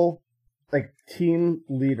integral, team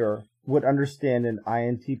leader would understand an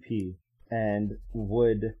INTP and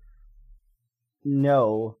would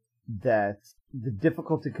know that the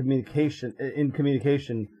difficulty in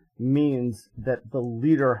communication means that the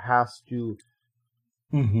leader has to.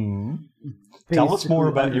 Mm-hmm. Tell us more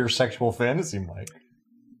about your sexual fantasy, Mike.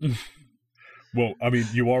 Well, I mean,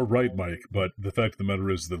 you are right, Mike, but the fact of the matter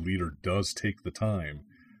is the leader does take the time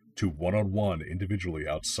to one-on-one, individually,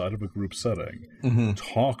 outside of a group setting,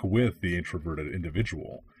 talk with the introverted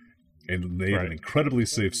individual, and made an incredibly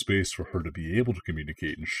safe space for her to be able to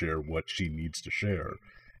communicate and share what she needs to share,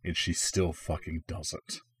 and she still fucking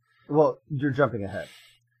doesn't. Well, you're jumping ahead.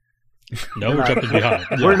 No, we're jumping behind.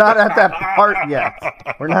 We're not at that part yet.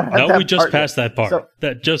 We're not at that part. No, we just passed that part. So,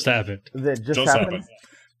 that just happened. That just happened?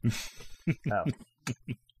 Oh.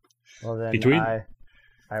 Well, then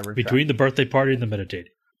between the birthday party and the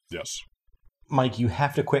meditating. Yes. Mike, you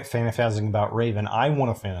have to quit fantasizing about Raven. I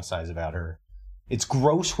want to fantasize about her. It's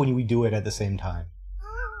gross when we do it at the same time.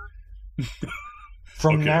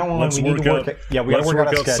 From now on, we need to work out. Yeah, we got to work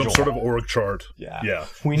out a schedule. Some sort of org chart. Yeah.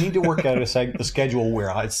 We need to work out a schedule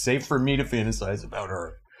where it's safe for me to fantasize about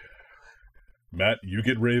her. Matt, you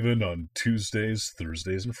get Raven on Tuesdays,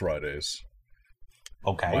 Thursdays, and Fridays.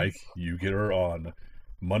 Okay. Mike, you get her on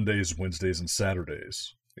Mondays, Wednesdays, and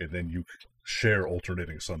Saturdays, and then you share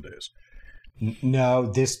alternating Sundays.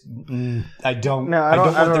 No, I don't. No, I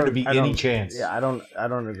don't want there to be any chance. Yeah, I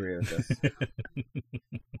don't agree with this.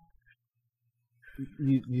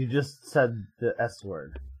 You just said the S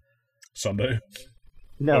word. Sunday?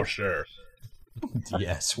 No. Oh, sure. The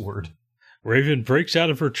S word. Raven breaks out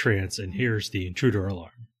of her trance and hears the intruder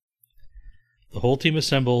alarm. The whole team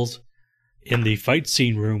assembles in the fight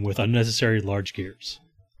scene room with unnecessary large gears.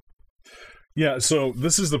 Yeah, so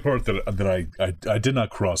this is the part that I did not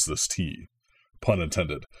cross this T, pun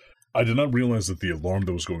intended. I did not realize that the alarm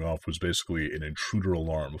that was going off was basically an intruder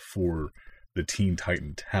alarm for the Teen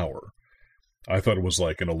Titan Tower. I thought it was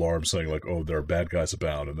like an alarm saying like, oh, there are bad guys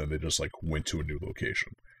abound, and then they just like went to a new location.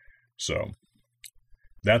 So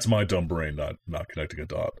that's my dumb brain not connecting a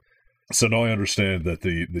dot. So now I understand that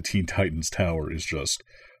the Teen Titans Tower is just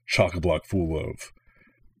chock-a-block full of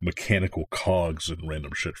mechanical cogs and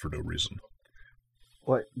random shit for no reason.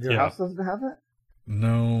 What, your house doesn't have it?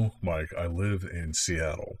 No, Mike, I live in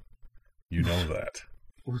Seattle. You know that.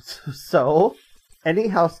 So, any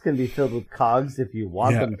house can be filled with cogs if you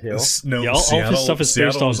want them to. No, all of his stuff is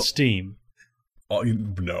based on Steam.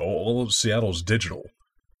 All of Seattle's digital.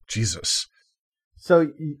 Jesus.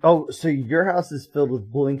 So your house is filled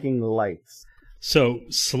with blinking lights. So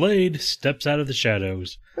Slade steps out of the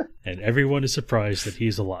shadows, and everyone is surprised that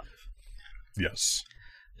he's alive. Yes.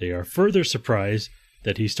 They are further surprised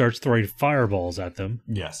that he starts throwing fireballs at them.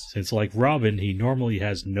 Yes. Since, like Robin, he normally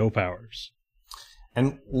has no powers.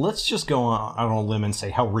 And let's just go on a limb and say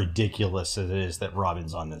how ridiculous it is that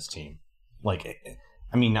Robin's on this team. Like,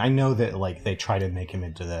 I mean, I know that like they try to make him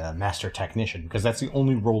into the master technician because that's the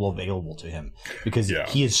only role available to him. Because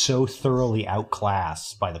he is so thoroughly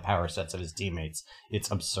outclassed by the power sets of his teammates. It's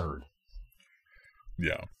absurd.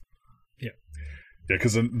 Yeah.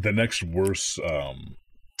 Because the next worst,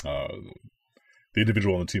 the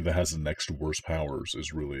individual on the team that has the next worst powers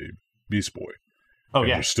is really Beast Boy. Oh,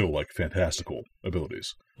 and they're still like fantastical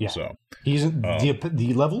abilities. Yeah. So he's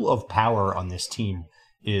the level of power on this team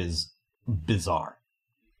is bizarre.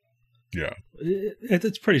 Yeah.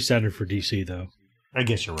 It's pretty standard for DC, though. I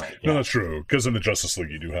guess you're right. No, that's true. Because in the Justice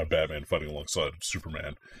League, you do have Batman fighting alongside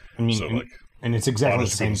Superman. I mean, so, and it's exactly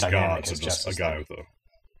the same dynamic as Justice a guy with a...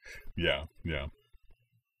 Yeah.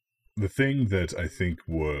 The thing that I think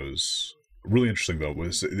was really interesting, though,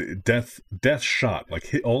 was Death shot.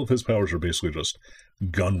 Like, all of his powers are basically just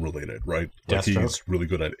gun-related, right? Like, he's really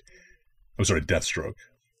good at... I'm sorry, Deathstroke.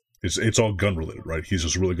 It's all gun-related, right? He's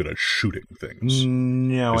just really good at shooting things.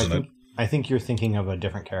 No, I think you're thinking of a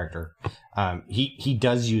different character. He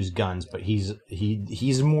does use guns, but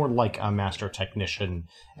he's more like a master technician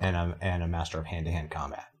and a master of hand-to-hand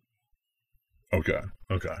combat. Okay.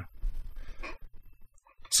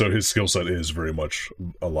 So his skill set is very much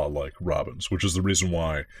a lot like Robin's, which is the reason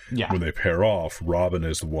why when they pair off, Robin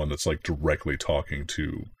is the one that's like directly talking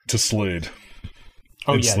to Slade.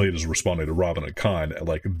 Slade is responding to Robin and Kine.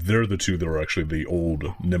 Like, they're the two that are actually the old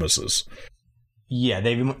nemesis. Yeah,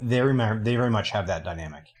 they very much have that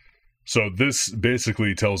dynamic. So this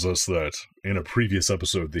basically tells us that in a previous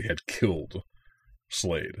episode they had killed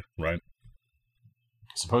Slade, right?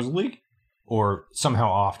 Supposedly? Or somehow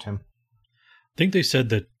offed him. I think they said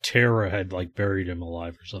that Terra had like buried him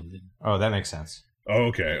alive or something. Oh, that makes sense. Oh,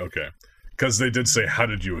 okay. Because they did say, how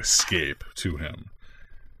did you escape to him?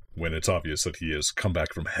 When it's obvious that he has come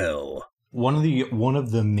back from hell. One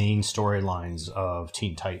of the main storylines of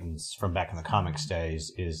Teen Titans from back in the comics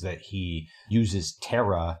days is that he uses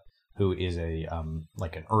Terra who is a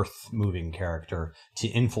like an earth-moving character, to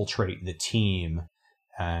infiltrate the team,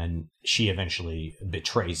 and she eventually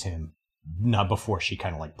betrays him, not before she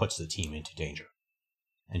kind of like puts the team into danger.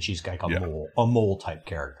 And she's like a mole type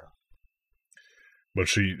character. But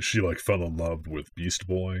she like fell in love with Beast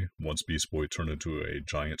Boy once Beast Boy turned into a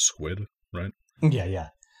giant squid, right? Yeah.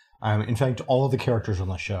 In fact, all of the characters on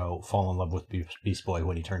the show fall in love with Beast Boy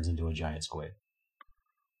when he turns into a giant squid.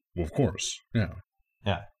 Well, of course, yeah.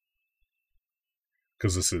 Yeah.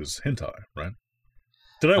 Because this is hentai, right?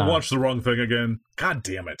 Did I watch the wrong thing again? God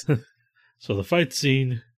damn it. So the fight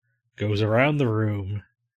scene goes around the room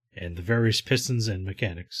and the various pistons and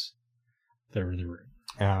mechanics that are in the room.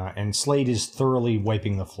 And Slade is thoroughly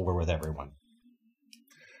wiping the floor with everyone.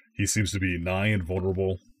 He seems to be nigh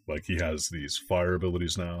invulnerable. Like, he has these fire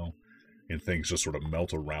abilities now, and things just sort of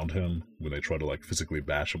melt around him when they try to, like, physically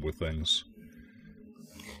bash him with things.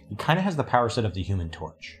 He kind of has the power set of the Human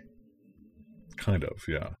Torch. Kind of,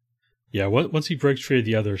 yeah. Yeah, once he breaks free of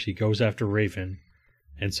the others, he goes after Raven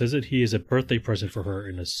and says that he is a birthday present for her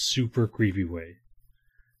in a super creepy way.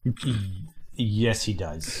 Yes, he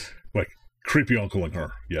does. Like, creepy uncling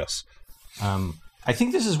her, yes. I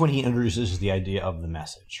think this is when he introduces the idea of the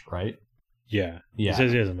message, right? Yeah. He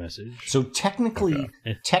says he has a message. So technically,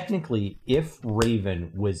 if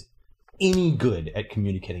Raven was any good at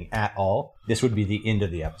communicating at all, this would be the end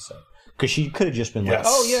of the episode. Because she could have just been like,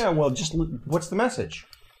 oh yeah, well, just what's the message?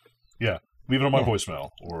 Yeah, leave it on my voicemail.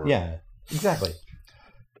 Or yeah, exactly.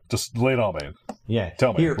 Just lay it on me. Yeah.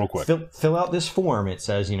 Tell me, real quick. Fill out this form. It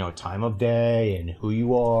says, time of day and who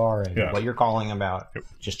you are and what you're calling about.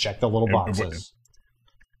 Just check the little boxes.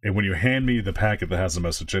 And when you hand me the packet that has a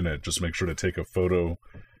message in it, just make sure to take a photo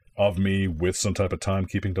of me with some type of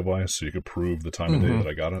timekeeping device so you can prove the time of day that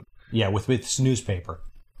I got it. Yeah, with this newspaper.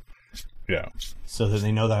 Yeah. So that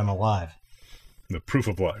they know that I'm alive. The proof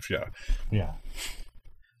of life, yeah. Yeah.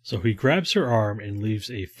 So he grabs her arm and leaves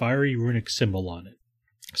a fiery runic symbol on it.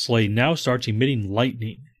 Slade now starts emitting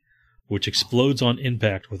lightning, which explodes on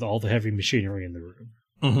impact with all the heavy machinery in the room.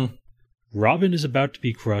 Mm-hmm. Robin is about to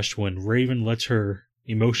be crushed when Raven lets her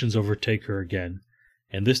emotions overtake her again,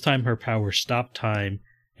 and this time her powers stop time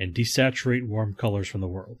and desaturate warm colors from the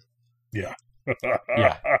world. Yeah.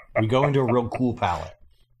 Yeah. We go into a real cool palette.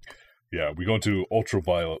 Yeah, we go into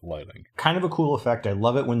ultraviolet lighting. Kind of a cool effect. I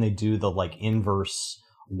love it when they do the inverse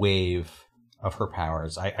wave of her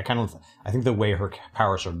powers. I think the way her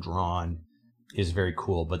powers are drawn is very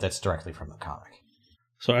cool, but that's directly from the comic.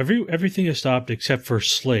 So everything is stopped except for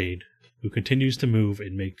Slade, who continues to move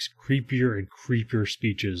and makes creepier and creepier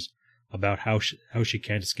speeches about how she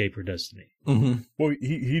can't escape her destiny. Mm-hmm. Well,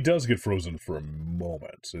 he does get frozen for a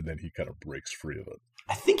moment, and then he kind of breaks free of it.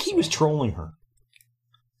 I think he was trolling her.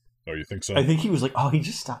 Oh, you think so? I think he was like, oh,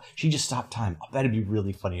 she just stopped time. Oh, that'd be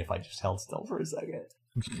really funny if I just held still for a second.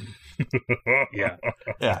 Yeah.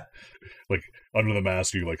 Yeah. Like, under the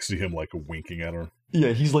mask, you see him winking at her. Yeah,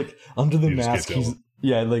 he's under the mask. He's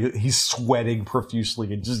He's sweating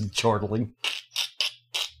profusely and just chortling,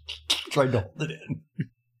 trying to hold it in.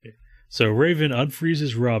 So Raven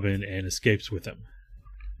unfreezes Robin and escapes with him.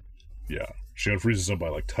 Yeah, she unfreezes him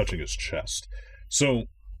by touching his chest. So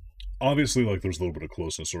obviously, there's a little bit of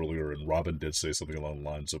closeness earlier, and Robin did say something along the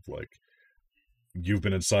lines of you've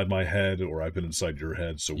been inside my head, or I've been inside your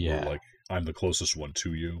head, so we're I'm the closest one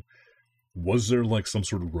to you. Was there some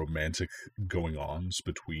sort of romantic going-ons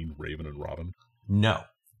between Raven and Robin? No.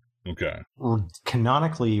 Okay.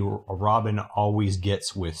 Canonically, Robin always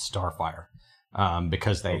gets with Starfire,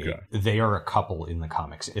 because they are a couple in the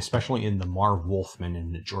comics, especially in the Marv Wolfman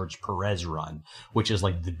and the George Perez run, which is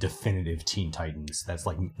the definitive Teen Titans. That's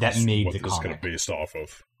that made the comic. What this kind of based off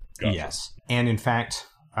of. Gotcha. Yes, and in fact,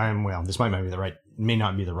 this may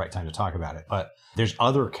not be the right time to talk about it, but there's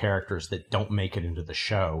other characters that don't make it into the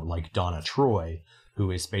show, like Donna Troy,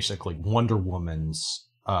 who is basically Wonder Woman's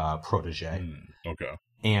protege. Okay.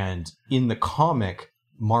 And in the comic,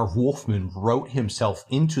 Marv Wolfman wrote himself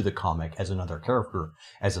into the comic as another character,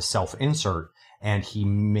 as a self-insert, and he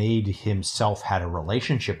made himself had a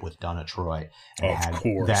relationship with Donna Troy and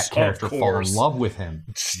that character fall in love with him.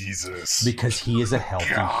 Jesus. Because he is a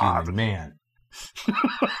healthy human man.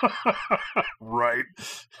 Right.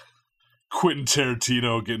 Quentin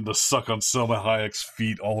Tarantino getting to suck on Selma Hayek's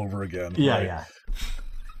feet all over again. Yeah, right? yeah.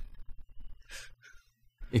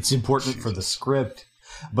 It's important for the script,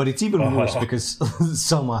 but it's even worse because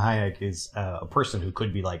Selma Hayek is a person who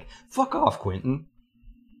could be fuck off, Quentin.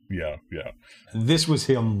 Yeah, yeah. This was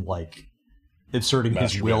him, inserting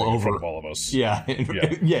his will over all of us. Yeah,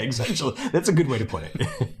 yeah, exactly. That's a good way to put it.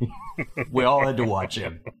 We all had to watch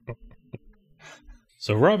him.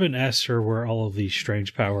 So Robin asks her where all of these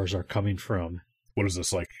strange powers are coming from. What is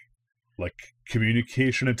this, like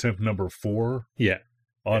communication attempt number 4 Yeah.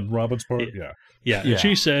 on Robin's part? Yeah. Yeah, and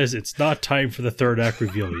she says it's not time for the third act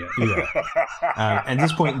reveal yet. At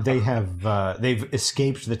this point, they've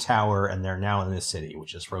escaped the tower and they're now in the city,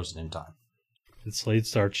 which is frozen in time. And Slade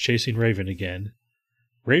starts chasing Raven again.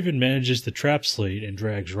 Raven manages to trap Slade and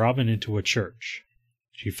drags Robin into a church.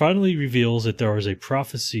 She finally reveals that there was a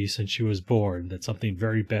prophecy since she was born that something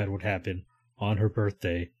very bad would happen on her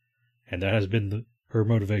birthday, and that has been her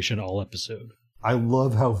motivation all episode. I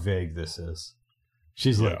love how vague this is.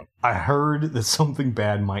 She's like, I heard that something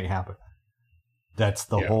bad might happen. That's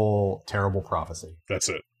the whole terrible prophecy. That's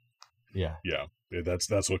it. Yeah. Yeah.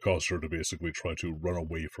 That's what caused her to basically try to run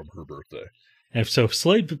away from her birthday. And so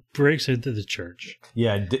Slade breaks into the church.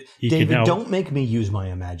 Yeah, David, don't make me use my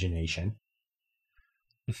imagination.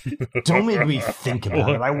 Don't make me think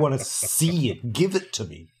about it. I want to see it. Give it to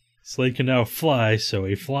me. Slade can now fly, so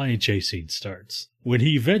a flying chase scene starts. When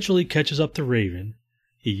he eventually catches up to Raven,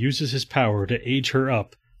 he uses his power to age her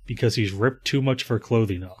up because he's ripped too much of her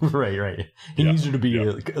clothing off. Right. He needs her to be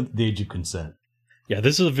the age of consent. Yeah,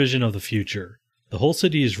 this is a vision of the future. The whole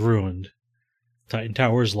city is ruined. Titan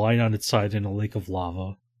Tower is lying on its side in a lake of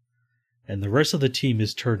lava. And the rest of the team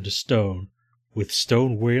is turned to stone, with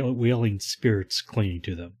stone wailing spirits clinging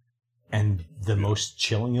to them. And the most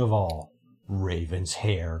chilling of all, Raven's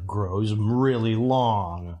hair grows really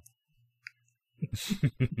long.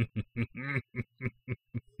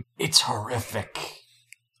 It's horrific.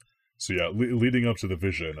 So yeah, leading up to the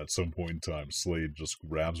vision, at some point in time, Slade just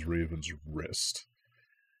grabs Raven's wrist,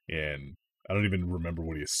 and I don't even remember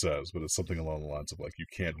what he says, but it's something along the lines of like, "You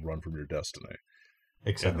can't run from your destiny."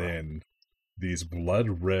 And then these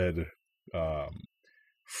blood red,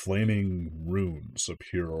 flaming runes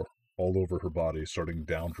appear all over her body, starting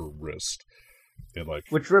down her wrist, and like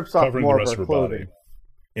which rips off covering more the rest of her body, clothing.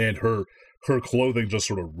 and her clothing just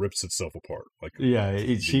sort of rips itself apart. Like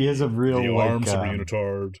she has a real the like, arms are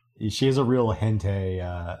unitard. She has a real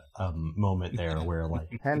hentai moment there where like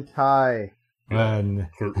hentai. When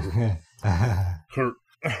her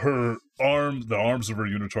arm, the arms of her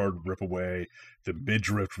unitard rip away, the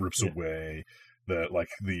midriff rips away,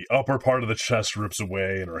 the upper part of the chest rips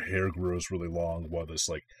away, and her hair grows really long while this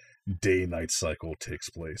like day-night cycle takes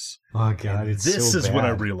place. Oh god, and this is when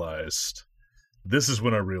I realized. This is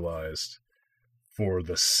when I realized, for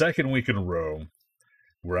the second week in a row,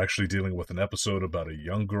 we're actually dealing with an episode about a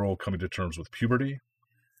young girl coming to terms with puberty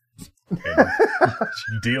and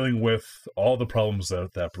dealing with all the problems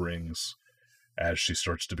that brings as she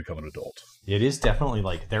starts to become an adult. It is definitely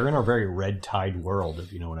like they're in a very red tide world,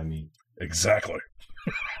 if you know what I mean. Exactly.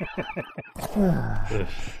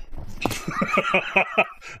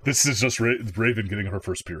 This is just Raven getting her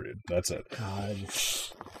first period. That's it. God.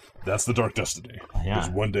 That's the Dark Destiny. Yeah.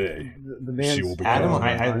 Because one day she will become... Adam,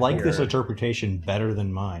 I like this interpretation better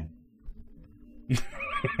than mine.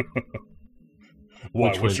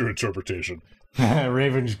 Why? What's your interpretation?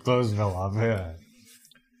 Raven's clothes fell off. Yeah.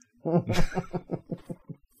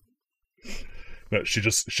 No,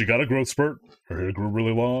 she got a growth spurt. Her hair grew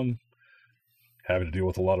really long. Having to deal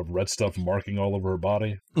with a lot of red stuff marking all over her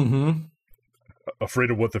body. Mm-hmm.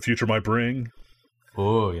 Afraid of what the future might bring.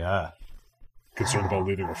 Oh, yeah. Concerned about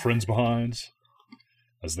leaving her friends behind,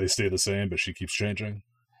 as they stay the same, but she keeps changing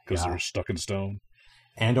because they're stuck in stone.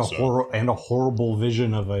 And a horrible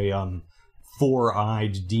vision of a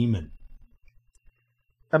four-eyed demon.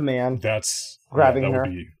 A man. That's grabbing that her.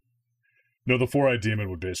 Would be, no, the four-eyed demon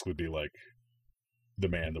would basically be like the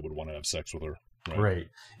man that would want to have sex with her. Right.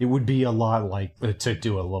 It would be a lot like, to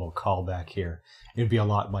do a little callback here, it would be a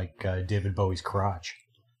lot like David Bowie's crotch.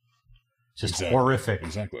 Just horrific.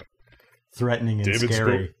 Exactly. Threatening and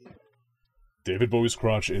scary. David Bowie's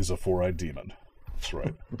crotch is a four-eyed demon. That's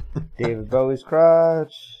right. David Bowie's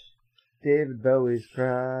crotch. David Bowie's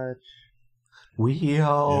crotch. We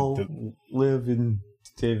all live in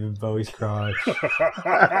David Bowie's crotch.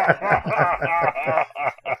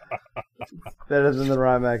 Better than the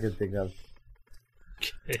rhyme I could think of.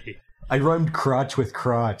 Okay. I rhymed crotch with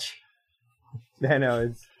crotch. I know,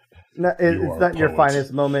 it's not your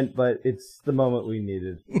finest moment, but it's the moment we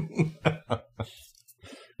needed.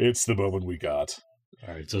 It's the moment we got.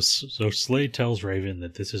 All right, so Slade tells Raven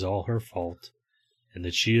that this is all her fault, and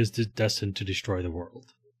that she is destined to destroy the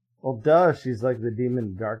world. Well, duh, she's like the demon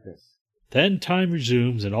of darkness. Then time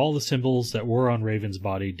resumes, and all the symbols that were on Raven's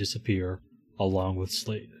body disappear, along with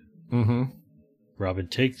Slade. Mm-hmm. Robin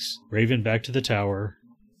takes Raven back to the tower.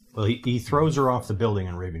 Well, he throws her off the building,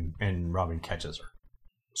 and Robin catches her.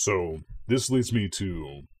 So this leads me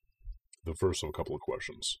to the first of a couple of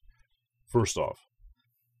questions. First off,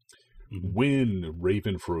 When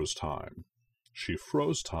Raven froze time, she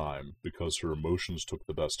froze time because her emotions took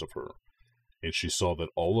the best of her, and she saw that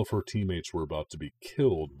all of her teammates were about to be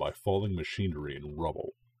killed by falling machinery and rubble.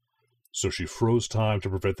 So she froze time to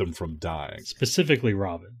prevent them from dying. Specifically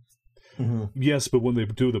Robin. Yes, but when they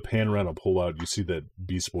do the pan around and pull out, you see that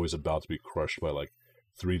Beast Boy's about to be crushed by like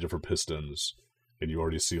 3 different pistons, and you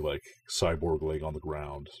already see like Cyborg laying on the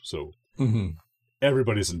ground. So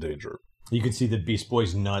everybody's in danger. You can see that Beast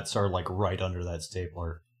Boy's nuts are like right under that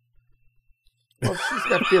stapler. Well, she's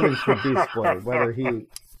got feelings for Beast Boy, whether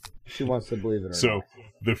she wants to believe it or not. So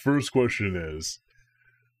the first question is,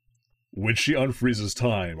 when she unfreezes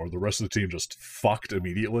time, are the rest of the team just fucked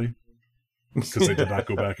immediately? Because they did not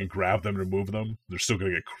go back and grab them and move them. They're still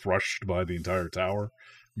going to get crushed by the entire tower,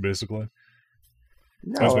 basically.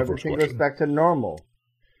 No, everything goes back to normal.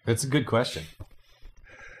 That's a good question.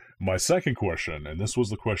 My second question, and this was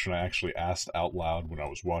the question I actually asked out loud when I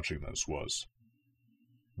was watching this, was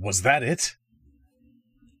that it?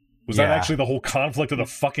 Was that actually the whole conflict of the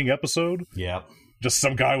fucking episode? Yeah. Just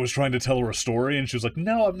some guy was trying to tell her a story, and she was like,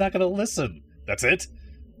 no, I'm not going to listen. That's it?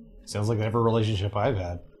 Sounds like every relationship I've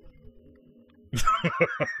had.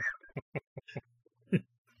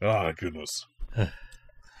 Oh, goodness.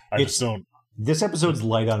 I just don't... This episode's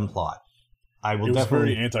light on plot. I will It was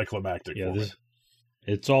definitely... very anticlimactic for me.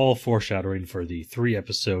 It's all foreshadowing for the 3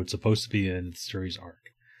 episodes supposed to be in the series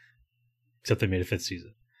arc. Except they made a 5th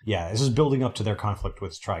season. Yeah, this is building up to their conflict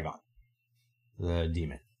with Trigon, the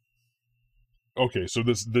demon. Okay, so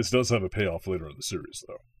this does have a payoff later in the series,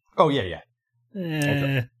 though. Oh, yeah.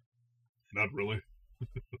 Okay. Not really.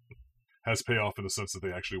 Has payoff in the sense that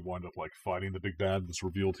they actually wind up like fighting the big bad that's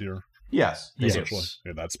revealed here. Yes. Essentially.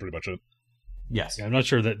 And that's pretty much it. Yes. Yeah, I'm not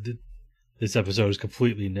sure that this episode is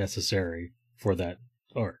completely necessary for that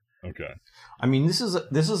arc. Okay. I mean, this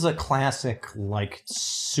is a classic like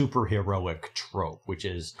superheroic trope, which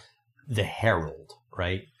is the herald,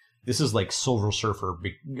 right? This is like Silver Surfer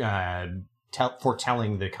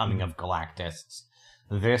foretelling the coming of Galactus.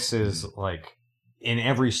 This is like in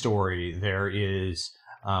every story there is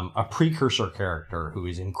a precursor character who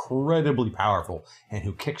is incredibly powerful and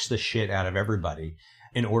who kicks the shit out of everybody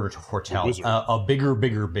in order to foretell a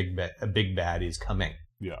big bad is coming.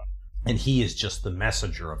 Yeah. And he is just the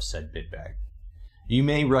messenger of said big bad. You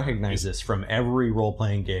may recognize this from every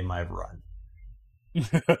role-playing game I've run.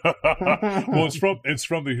 Well, it's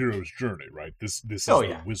from the hero's journey, right? This is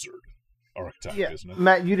the wizard archetype, isn't it?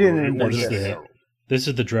 Matt, you didn't invent this. This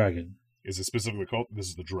is the dragon. Is it specifically called? This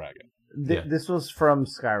is the dragon. This was from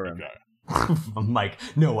Skyrim. Okay. Mike,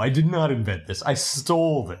 no, I did not invent this. I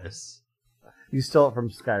stole this. You stole it from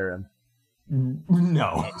Skyrim.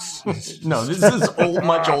 No. No, this is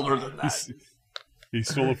much older than that. He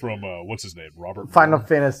stole it from, what's his name? Robert Final Moore?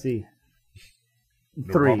 Fantasy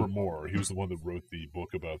No, 3. Robert Moore. He was the one that wrote the book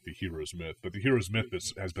about the hero's myth. But the hero's myth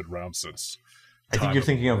has been around since... I think you're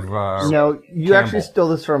thinking of... no, you Campbell. actually stole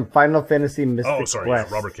this from Final Fantasy Mystic Oh, sorry, Quest.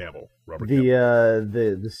 yeah, Robert Campbell.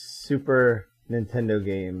 The Super Nintendo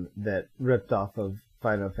game that ripped off of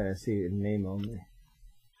Final Fantasy in name only.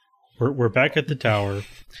 We're back at the tower.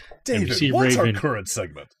 David, we see what's Raven. our current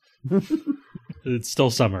segment? It's still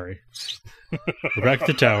summary. We're back at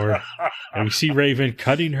the tower, and we see Raven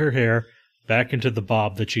cutting her hair back into the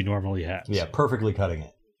bob that she normally has. Yeah, perfectly cutting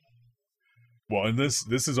it. Well, and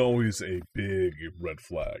this is always a big red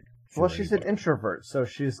flag. Well, she's an introvert, so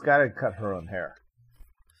she's got to cut her own hair.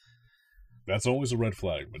 That's always a red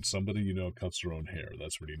flag. When somebody cuts their own hair,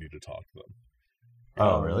 that's when you need to talk to them.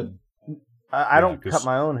 Oh, really? I don't cut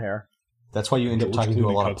my own hair. That's why you end up talking to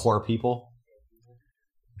a lot of poor people?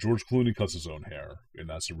 George Clooney cuts his own hair, and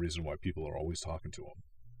that's the reason why people are always talking to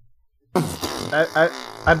him.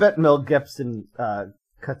 I bet Mel Gibson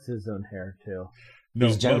cuts his own hair, too. No,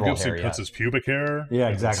 His Mel general Gibson hair, cuts his pubic hair. Yeah,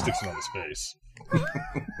 and exactly. sticks it on his face.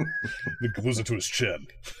 Then glues it to his chin.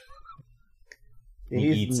 He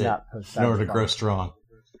He's eats it not in order to grow strong.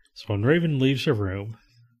 So when Raven leaves her room,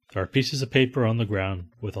 there are pieces of paper on the ground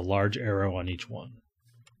with a large arrow on each one.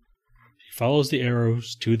 She follows the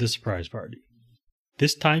arrows to the surprise party.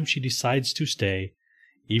 This time she decides to stay,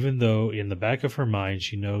 even though in the back of her mind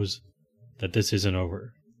she knows that this isn't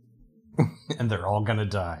over. And they're all gonna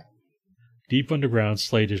die. Deep underground,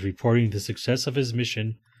 Slade is reporting the success of his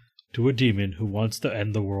mission to a demon who wants to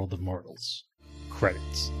end the world of mortals.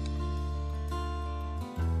 Credits.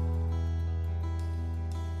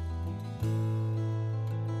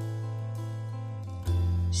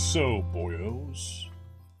 So, boyos,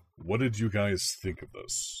 what did you guys think of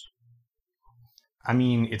this? I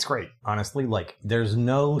mean, it's great. Honestly, like, there's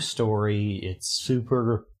no story. It's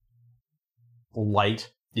super light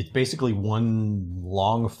It's basically one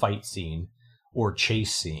long fight scene or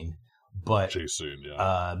chase scene, but Chase scene,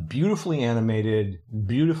 yeah. Beautifully animated,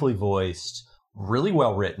 beautifully voiced, really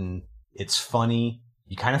well written. It's funny.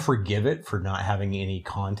 You kind of forgive it for not having any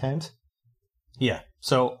content. Yeah,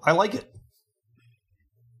 so I like it.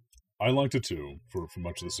 I liked it too, for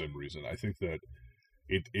much of the same reason. I think that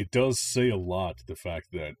it does say a lot, the fact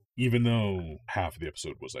that even though half of the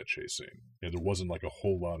episode was that chase scene, and there wasn't like a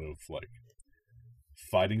whole lot of like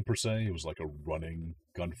fighting per se, it was like a running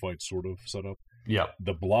gunfight sort of setup. Yeah.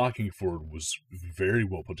 The blocking for it was very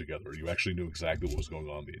well put together. You actually knew exactly what was going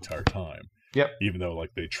on the entire time. Yep. Even though like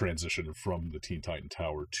they transitioned from the Teen Titan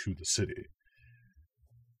Tower to the city.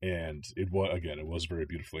 And it was very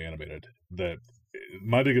beautifully animated.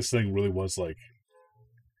 My biggest thing really was like,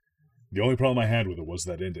 the only problem I had with it was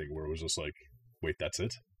that ending where it was just like, wait, that's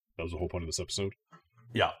it? That was the whole point of this episode?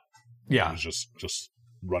 Yeah. It Yeah. was just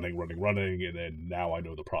running, and then now I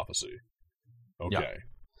know the prophecy. Okay. Yeah.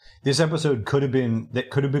 This episode could have been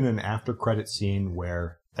an after credit scene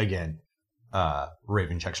where, again,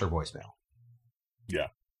 Raven checks her voicemail. Yeah,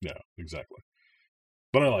 exactly.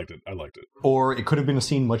 But I liked it. Or it could have been a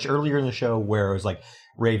scene much earlier in the show where it was like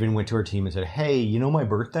Raven went to her team and said, "Hey, you know my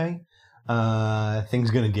birthday?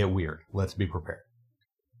 Things gonna get weird. Let's be prepared."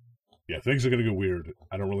 Yeah, things are going to get weird.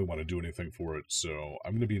 I don't really want to do anything for it, so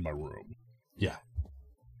I'm going to be in my room. Yeah.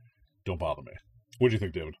 Don't bother me. What do you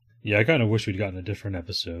think, David? Yeah, I kind of wish we'd gotten a different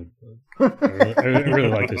episode. I really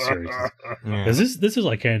like this series. Because this is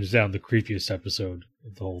like hands down the creepiest episode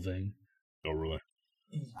of the whole thing. Oh, really?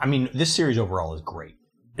 I mean, this series overall is great.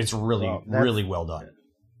 It's really well done.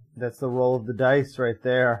 That's the roll of the dice right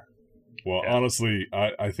there. Well, honestly,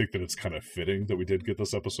 I think that it's kind of fitting that we did get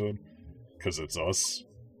this episode, because it's us,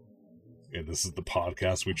 and this is the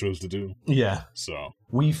podcast we chose to do. Yeah. So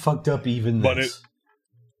we fucked up even but this.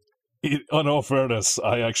 In all fairness,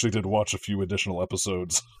 I actually did watch a few additional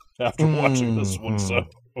episodes after watching this one, so...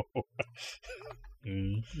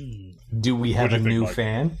 Do we have a new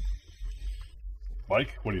fan?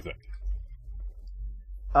 Mike, what do you think?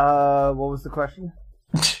 What was the question?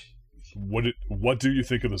 What do you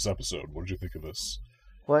think of this episode? What did you think of this?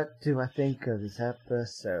 What do I think of this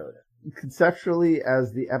episode? Conceptually,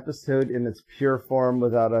 as the episode in its pure form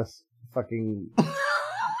without us fucking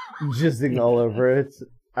jizzing all over it,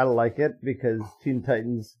 I like it because Teen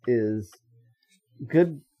Titans is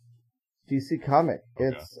good DC comic.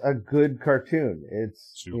 Okay. It's a good cartoon.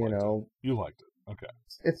 It's, So you liked it. Okay.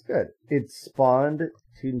 It's good. It spawned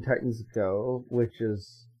Teen Titans Go, which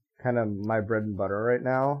is kind of my bread and butter right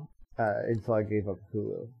now, until I gave up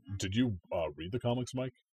Hulu. Did you read the comics,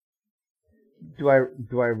 Mike? Do I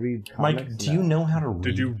read comics? Mike, do you know how to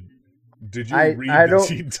read? Did you I read don't- the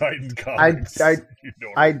Teen Titan comics?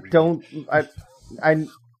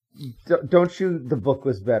 Don't you? The book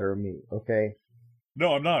was better, me. Okay.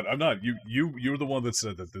 No, I'm not. You're the one that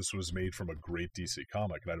said that this was made from a great DC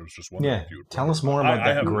comic, and I was just wondering Yeah. if you would Tell us more about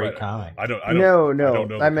that great comic. I don't No. know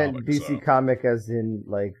the I meant comic, DC so. comic as in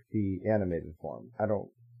like the animated form. I don't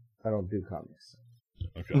do comics.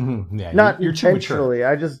 Okay. Mm-hmm. Yeah, Not you're too mature. intentionally.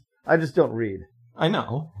 I just don't read. I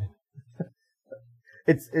know.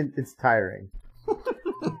 It's tiring.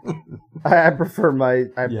 I prefer my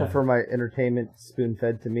entertainment spoon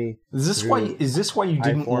fed to me. Is this why you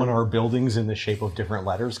didn't iForm. want our buildings in the shape of different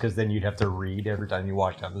letters? Because then you'd have to read every time you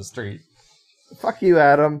walk down the street. Fuck you,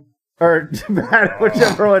 Adam. Or Matt,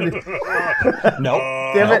 whichever one. Nope.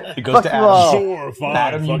 Damn it. It goes Fuck to you Adam. all. Sure, fine.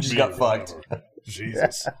 Adam, you fuck just me, got fucked. whatever.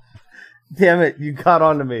 Jesus. Damn it, you caught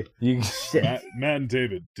on to me. Shit. Matt and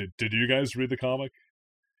David, did you guys read the comic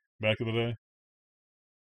back in the day?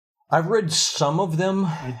 I've read some of them,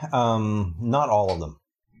 not all of them.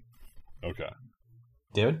 Okay.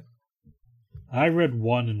 David? I read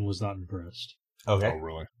one and was not impressed. Okay. Oh,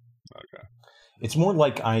 really? Okay. It's more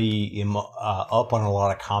like I am up on a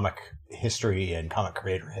lot of comic history and comic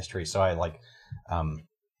creator history, so I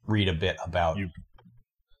read a bit about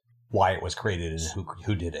why it was created and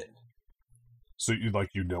who did it. So you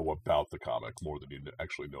know about the comic more than you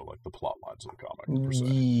actually know like the plot lines of the comic per se.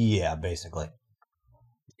 Yeah, basically.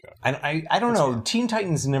 Okay. And I don't know. Teen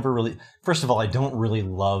Titans never really. First of all, I don't really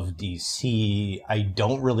love DC. I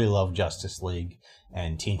don't really love Justice League,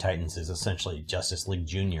 and Teen Titans is essentially Justice League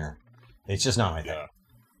Junior. It's just not my thing. Yeah.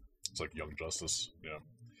 It's like Young Justice. Yeah.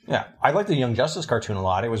 Yeah, I like the Young Justice cartoon a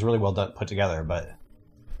lot. It was really well done, put together. But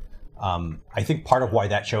I think part of why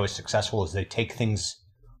that show is successful is they keep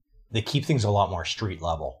things a lot more street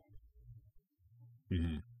level.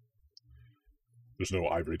 Mm-hmm. There's no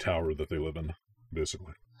ivory tower that they live in,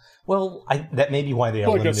 basically. Well, that may be why they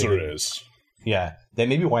Well, I eliminated. guess there is. Yeah, that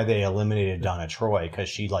may be why they eliminated Donna Troy, because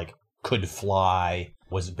she could fly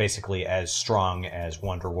was basically as strong as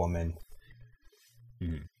Wonder Woman.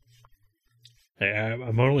 Mhm. Hey,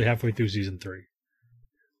 I'm only halfway through season 3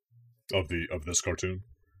 Of this cartoon.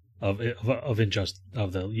 of the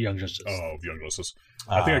Young Justice. Oh, of Young Justice.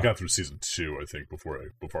 I think I got through season 2. I think before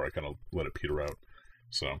I kind of let it peter out.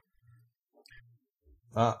 So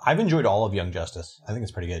I've enjoyed all of Young Justice. I think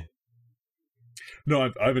it's pretty good.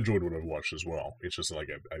 no, I've enjoyed what I've watched as well. It's just like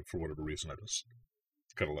I for whatever reason I just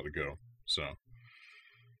kind of let it go. So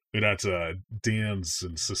and at Dan's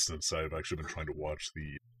insistence, I've actually been trying to watch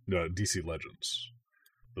the DC Legends,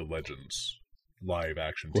 the Legends live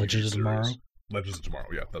action TV Legends of series. Tomorrow? Legends of Tomorrow.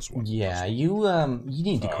 Yeah, that's the one. Yeah, That's the you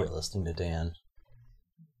need to quit listening to Dan. one.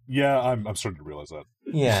 Yeah, I'm starting to realize that.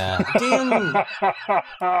 Yeah, Dan. That's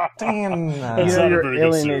not a you're very good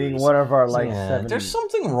alienating series. one of our Yeah, 7 there's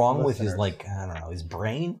something wrong with his listeners. I don't know, his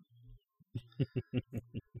brain.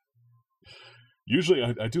 Usually,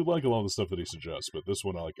 I do like a lot of the stuff that he suggests, but this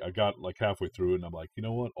one, I got halfway through it, and I'm like, you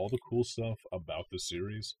know what? All the cool stuff about this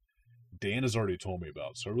series, Dan has already told me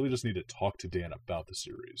about, so I really just need to talk to Dan about the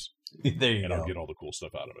series, There you and go. I'll get all the cool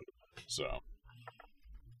stuff out of it. So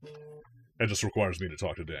it just requires me to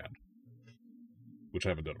talk to Dan, which I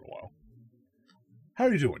haven't done in a while. How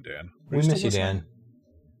are you doing, Dan? Are We still miss you, listening? Dan.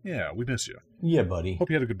 Yeah, we miss you. Yeah, buddy. Hope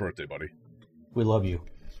you had a good birthday, buddy. We love you.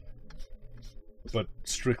 But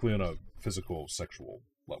strictly on a physical, sexual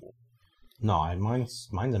level. No, mine's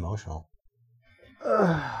emotional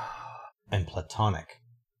and platonic.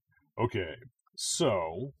 Okay,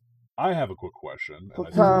 so I have a quick question. And I think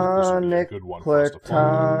this would be a Platonic, good one for us to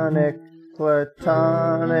follow.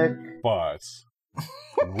 platonic. But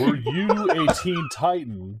were you a Teen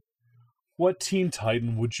Titan? What Teen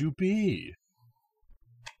Titan would you be?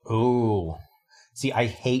 Ooh. See, I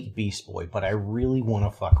hate Beast Boy, but I really want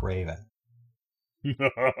to fuck Raven.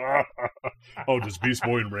 Oh, does Beast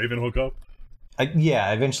Boy and Raven hook up?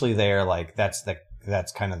 Yeah, eventually they're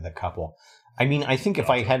that's kind of the couple. I mean, I think if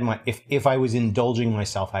I had if I was indulging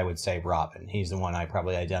myself, I would say Robin. He's the one I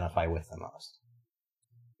probably identify with the most.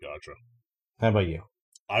 Gotcha. How about you?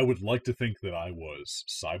 I would like to think that I was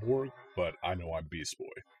Cyborg, but I know I'm Beast Boy.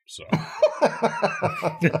 So,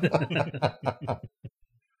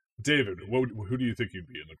 David, who do you think you'd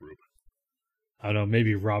be in the group? I don't know,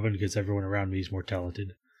 maybe Robin, because everyone around me is more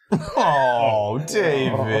talented. Oh,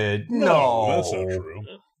 David, no, That's not true.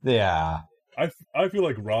 Yeah, I feel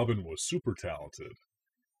like Robin was super talented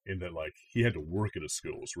in that, he had to work at his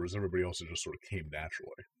skills, whereas everybody else just sort of came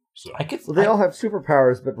naturally. So I could. Well, they all have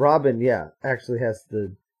superpowers, but Robin, actually has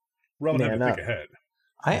to. Robin had to man think up.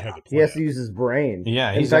 ahead. He has to use his brain.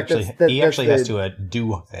 Yeah, In he's fact, actually that's has to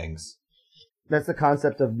do things. That's the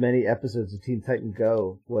concept of many episodes of Teen Titan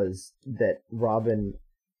Go, was that Robin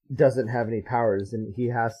doesn't have any powers and he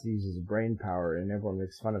has to use his brain power, and everyone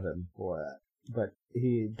makes fun of him for that. But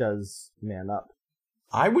he does man up.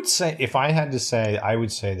 I would say, if I had to say, I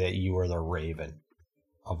would say that you are the Raven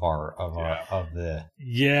of the.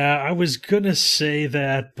 Yeah, I was gonna say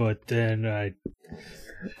that, but then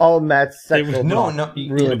All Matt's sexual No, talk no,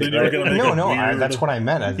 ruined Then it, you were right? gonna make it weird. that's what I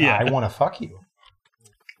meant. Yeah. I want to fuck you.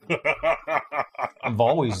 I've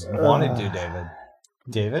always wanted to, David.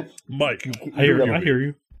 David? Mike, I hear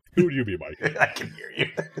you. Who would you be, Mike? I can hear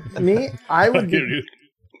you. Me, I I would hear be, you.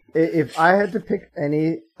 if I had to pick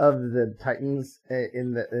any of the Titans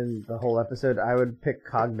in the whole episode, I would pick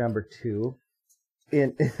Cog number 2,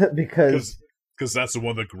 because that's the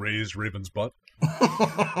one that grazed Raven's butt.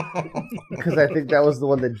 because I think that was the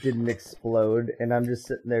one that didn't explode, and I'm just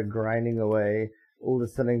sitting there grinding away,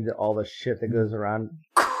 listening to all the shit that goes around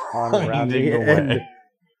around me,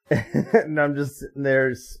 and I'm just sitting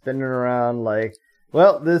there spinning around like,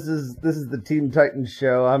 well, this is the Teen Titans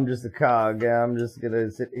show. I'm just a cog. I'm just gonna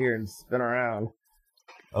sit here and spin around.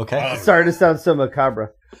 Okay. Sorry to sound so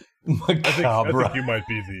macabre. I think Macabre. you might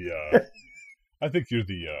be the. I think you're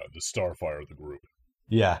the Starfire of the group.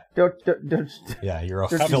 Yeah. Don't Yeah, you're a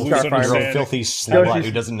Don't filthy, you Starfire you're me. a filthy Don't slut you-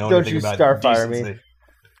 who doesn't know don't anything you about Starfire me. decency.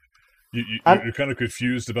 You're kind of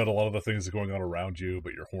confused about a lot of the things that are going on around you,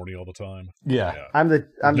 but you're horny all the time. Yeah. I'm You don't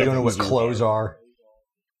know Definitely what clothes are.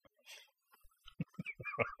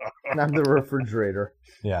 the refrigerator.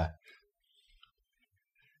 Yeah.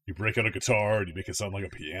 You break out a guitar and you make it sound like a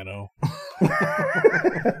piano.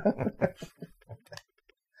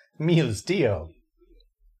 Mia's Dio.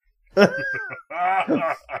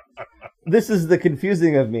 This is the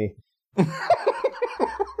confusing of me.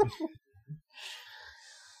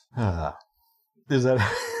 Is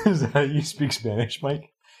that how you speak Spanish, Mike?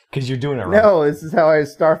 Because you're doing it right. No, this is how I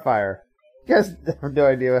Starfire. You guys have no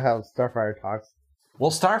idea how Starfire talks. Well,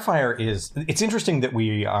 Starfire is... It's interesting that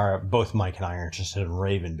we are... Both Mike and I are interested in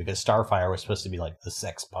Raven, because Starfire was supposed to be like the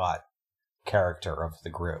sex pot character of the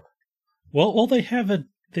group. Well, they have a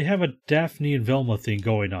Daphne and Velma thing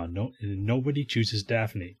going on. Nobody chooses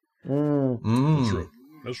Daphne. That's true.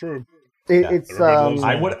 That's true. It's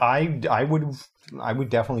I would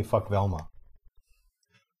definitely fuck Velma.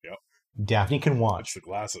 Yep. Daphne can Watch watch. the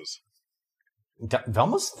glasses.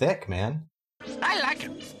 Velma's thick, man. I like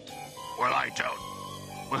him. Well, I don't.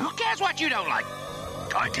 Well, who cares what you don't like?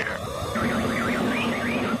 I care.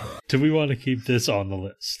 Do we want to keep this on the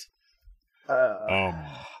list?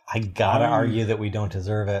 I gotta argue that we don't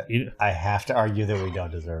deserve it. I have to argue that we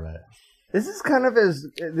don't deserve it. This is kind of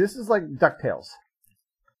this is like DuckTales.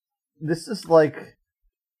 This is like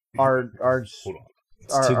our Hold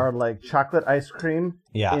on. our like chocolate ice cream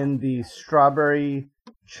Yeah. in the strawberry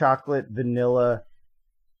chocolate vanilla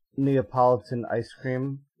Neapolitan ice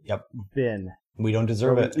cream Yep. bin. We don't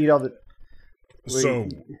deserve Where it. we eat all the So you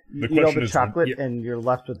the eat all question the is, chocolate yeah, and you're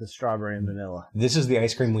left with the strawberry and vanilla. This is the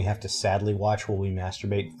ice cream we have to sadly watch while we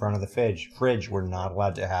masturbate in front of the fridge. We're not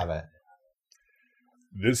allowed to have it.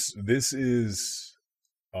 this is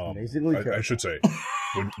Amazingly I terrible. should say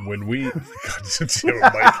when we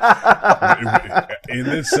God, Mike, in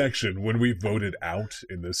this section, when we voted out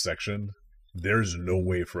in this section, there's no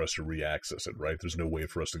way for us to re-access it, right? There's no way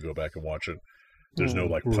for us to go back and watch it. There's no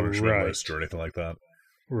like punishment Right. list or anything like that.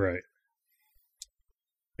 Right.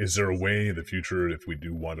 Is there a way in the future, if we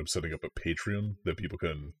do wind up setting up a Patreon, that people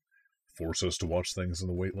can force us to watch things in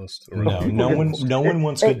the wait list? Or No one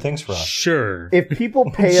wants good things for us. Sure. If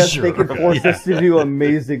people pay us, Sure. they can force us to do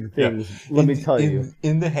amazing things. Let me tell you.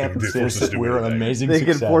 In the They force us happenstance to that do we're an anything. amazing They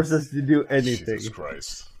success. can force us to do anything. Jesus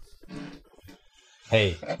Christ.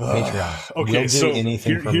 Hey, Patreon. Okay, we'll do so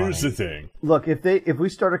anything for here's money. the thing. Look, if we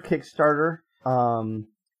start a Kickstarter,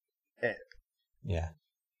 Yeah.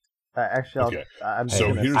 actually, Okay. I'm So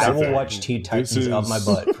gonna here's I the will thing. watch Teen Titans This up is- my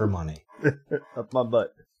butt for money. up my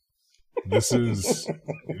butt. This is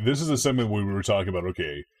a segment where we were talking about,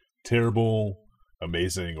 okay, terrible,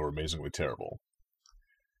 amazing, or amazingly terrible.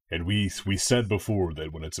 And we said before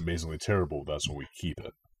that when it's amazingly terrible, that's when we keep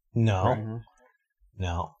it. No.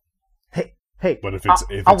 No. Hey, But if it's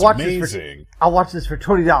I'll watch this amazing, I'll watch this for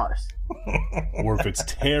 $20. or if it's Out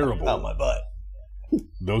terrible, my butt.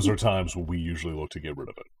 those are times when we usually look to get rid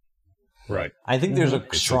of it. Right. I think there's a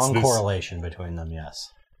It's strong this- correlation between them, yes.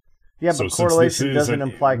 Yeah, So but since correlation this is doesn't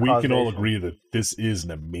imply we causation. can all agree that this is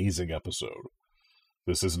an amazing episode.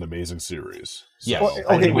 This is an amazing series. So, Yes. Well,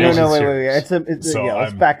 I okay, think no, amazing wait. So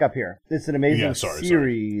Let's I'm- back up here. It's an amazing Yeah, sorry.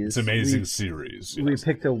 series. It's an amazing series. We yes.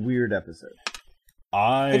 picked a weird episode.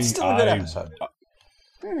 It's still a good episode.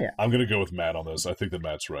 Yeah. I'm going to go with Matt on this. I think that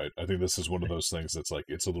Matt's right. I think this is one of those things that's like,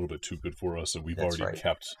 it's a little bit too good for us, and we've That's already right.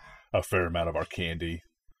 kept a fair amount of our candy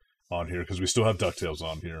on here, because we still have DuckTales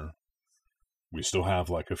on here. We still have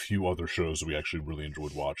like a few other shows that we actually really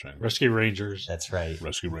enjoyed watching. Rescue Rangers. That's right.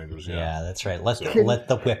 Rescue Rangers, Yeah, yeah. that's right. Let So- let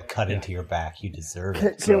the whip cut into your back. You deserve Can,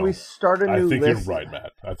 it. can we start a I new think list? you're right,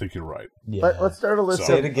 Matt. I think you're right. Yeah. Let's start a list. So-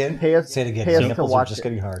 Say of it again. Pay us, Say it again. Pay us The to nipples are watch just it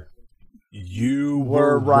getting hard. You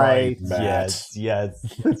Were were right, right. Matt. Yes.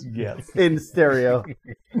 Yes. in stereo.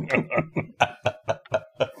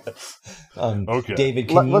 Okay. David,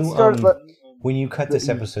 can Let's you start. when you cut this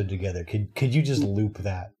episode together, could you just loop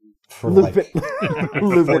that for Loop like it.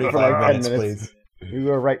 Loop it 45 for like 10 minutes, minutes. please? You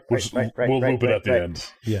were right. We'll loop it at the end.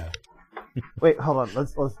 Yeah. Wait, hold on.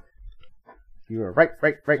 Let's. You were right.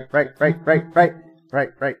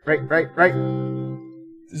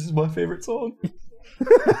 This is my favorite song.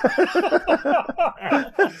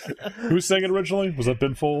 Who sang it originally? Was that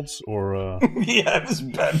Ben Folds or? Yeah, it was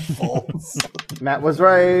Ben Folds. Matt was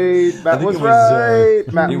right. Matt think was it was,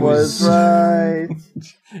 right. Matt it was was- right.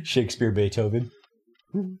 Shakespeare, Beethoven.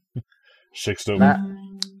 Shakespeare.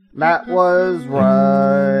 Matt was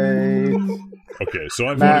right. Okay, so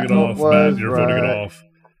I'm Matt voting it off. was Matt, you're voting it right. off.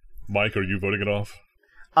 Mike, are you voting it off?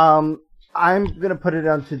 I'm gonna put it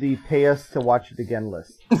onto the pay us to watch it again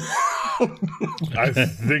list. I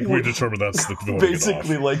think we determined that's the voting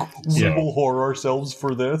Basically, it off. like, we So- will whore ourselves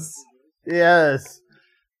for this. Yes.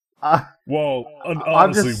 Well, I'm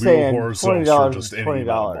honestly, just we will saying, whore ourselves for $20 just is any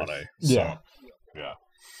amount $20. of money. Yeah. Yeah.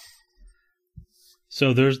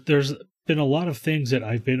 So there's been a lot of things that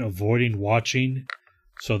I've been avoiding watching,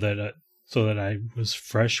 so that I was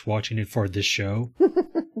fresh watching it for this show.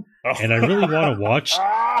 And I really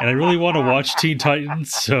want to watch, Teen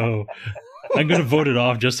Titans. So I'm going to vote it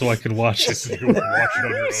off just so I can watch it. You can watch it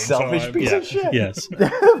on your own Selfish time. piece of shit. Yes.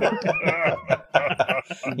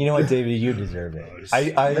 You know what, David? You deserve it.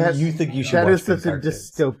 Nice. You think you should That watch is such a Big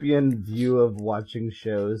Cartoons. dystopian view of watching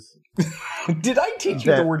shows. Did I teach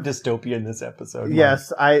you the word dystopia in this episode?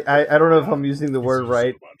 Yes, I don't know if I'm using the word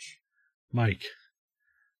right. Mike,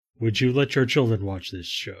 would you let your children watch this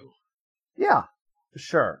show? Yeah,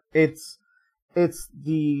 sure. It's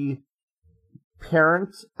the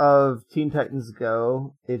parent of Teen Titans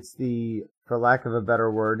Go. It's the, for lack of a better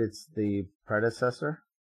word, it's the predecessor.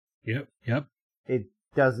 Yep. It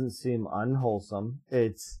doesn't seem unwholesome.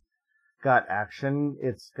 It's got action.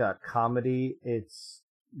 It's got comedy. It's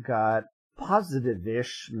got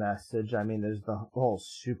positive-ish message. I mean, there's the whole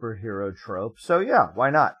superhero trope. So yeah, why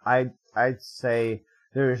not? I'd say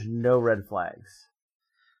there's no red flags.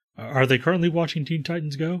 Are they currently watching Teen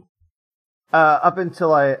Titans Go? Up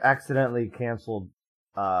until I accidentally canceled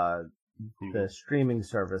the streaming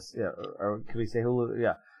service. Yeah, or can we say Hulu?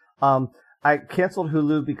 Yeah. I canceled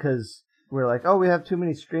Hulu because we're like, oh, we have too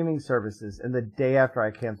many streaming services. And the day after I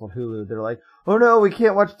canceled Hulu, they're like, oh no, we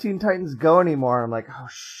can't watch Teen Titans Go anymore. I'm like, oh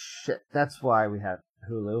shit, that's why we have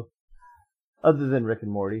Hulu. Other than Rick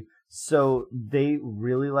and Morty. So they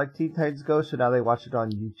really like Teen Titans Go, so now they watch it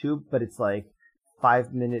on YouTube, but it's like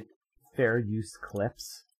 5-minute fair use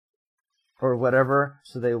clips or whatever.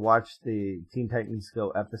 So they watch the Teen Titans Go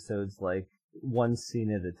episodes like one scene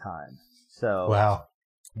at a time. So wow.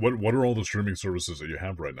 What are all the streaming services that you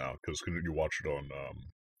have right now? Because couldn't you watch it on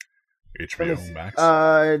HBO Max?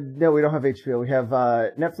 No, we don't have HBO. We have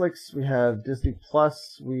Netflix, we have Disney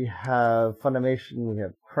Plus, we have Funimation, we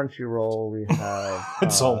have Crunchyroll, we have...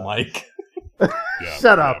 It's all Mike. Yeah,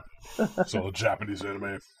 Shut up. It's all Japanese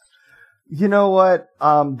anime. You know what?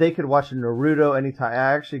 They could watch Naruto anytime.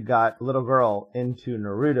 I actually got a little girl into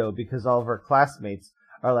Naruto because all of her classmates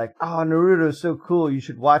are like, oh, Naruto's so cool, you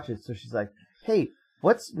should watch it. So she's like, hey,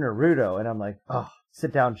 what's Naruto? And I'm like, oh,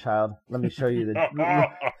 sit down, child. Let me show you the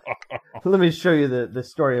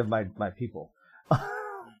story of my people.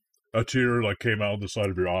 A tear came out of the side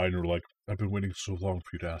of your eye, and you're like, I've been waiting so long for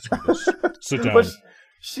you to ask me this. Sit down. But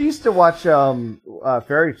she used to watch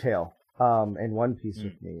Fairy Tail and One Piece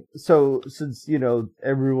with me. So since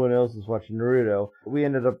everyone else is watching Naruto, we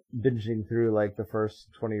ended up binging through the first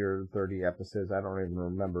 20 or 30 episodes. I don't even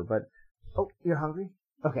remember. But oh, you're hungry?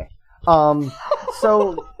 Okay.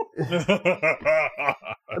 So,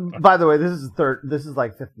 by the way, this is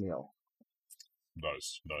fifth meal.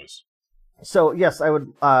 Nice. So, yes, I would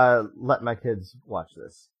let my kids watch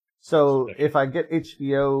this. So, if I get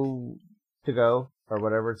HBO to go, or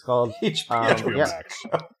whatever it's called. HBO Max.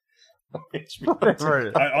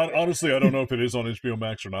 Honestly, I don't know if it is on HBO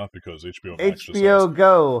Max or not, because HBO Max HBO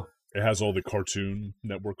Go. It has all the Cartoon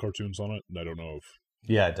Network cartoons on it, and I don't know if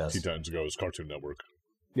it does. Teen Titans Go is Cartoon Network.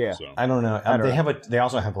 Yeah, so. I don't know. They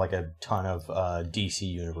also have a ton of DC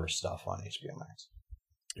Universe stuff on HBO Max.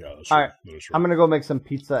 Yeah, that's true. All right, I'm gonna go make some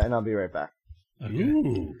pizza, and I'll be right back. Okay.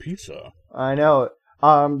 Ooh, pizza! I know.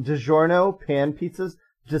 DiGiorno pan pizzas,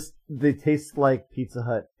 they taste like Pizza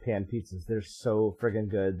Hut pan pizzas. They're so friggin'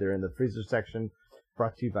 good. They're in the freezer section.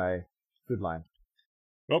 Brought to you by Food Line.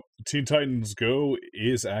 Well, Teen Titans Go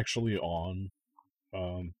is actually on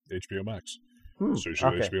HBO Max. So you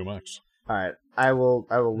should HBO Max. All right, I will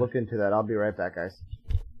look into that. I'll be right back, guys.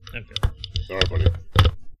 Okay. All right, buddy.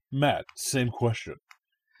 Matt, same question.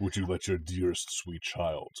 Would you let your dearest sweet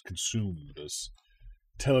child consume this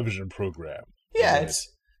television program? Yeah,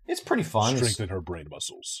 it's pretty fun. Strengthen her brain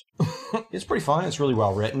muscles. It's pretty fun. It's really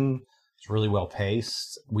well written. It's really well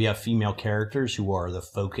paced. We have female characters who are the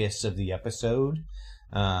focus of the episode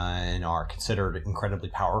and are considered incredibly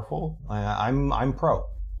powerful. I'm pro.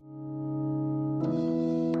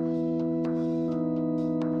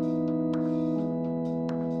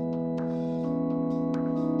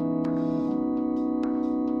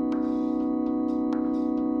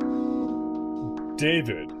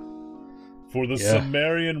 David, for the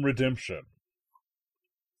Sumerian redemption,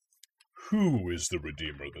 who is the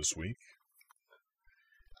Redeemer this week?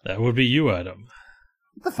 That would be you, Adam.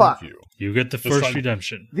 What the fuck? You get the first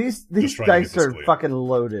redemption. These dice are fucking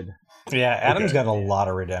loaded. Yeah, Adam's got a lot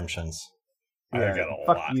of redemptions. I got a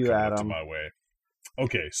lot coming up to my way.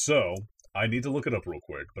 Okay, so I need to look it up real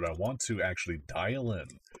quick, but I want to actually dial in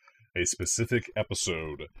a specific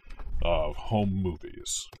episode of Home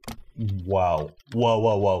Movies. Whoa.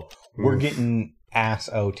 We're getting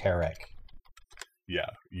ass-oteric. Yeah,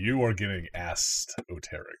 you are getting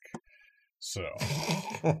ass-oteric. So.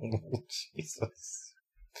 Jesus.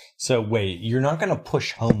 So wait, you're not going to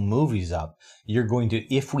push Home Movies up. You're going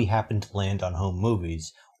to, if we happen to land on Home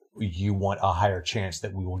Movies, you want a higher chance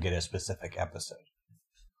that we will get a specific episode.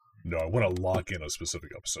 No, I want to lock in a specific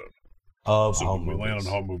episode. So when we land on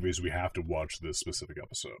Home Movies, we have to watch this specific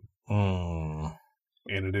episode.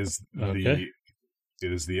 And it is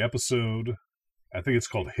the episode I think it's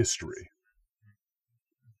called History.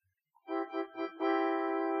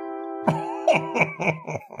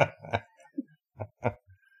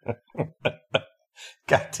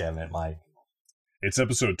 God damn it, Mike. It's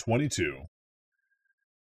episode 22,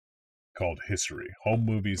 called History. Home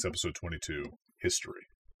Movies, episode 22, History.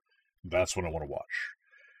 That's what I want to watch.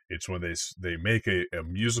 It's when they make a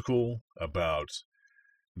musical about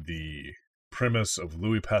the premise of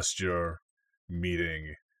Louis Pasteur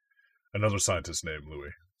meeting another scientist named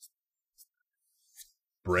Louis.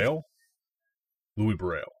 Braille? Louis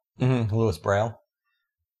Braille. Mm-hmm. Louis Braille.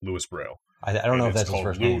 Louis Braille. I don't know if that's his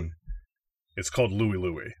first name. It's called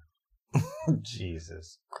Louis.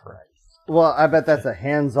 Jesus Christ. Well, I bet that's a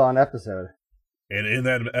hands-on episode. And in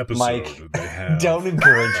that episode, Mike, they have... Don't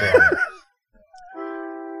encourage him.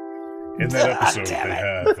 In that episode, they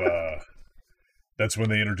have... that's when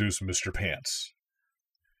they introduce Mr. Pants.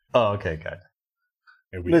 Oh, okay, good.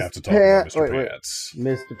 And we have to talk about Mr. Pants.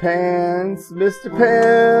 Mr. Pants, Mr.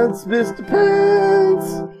 Pants, Mr.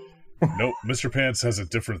 Pants. Nope, Mr. Pants has a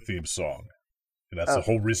different theme song. And that's the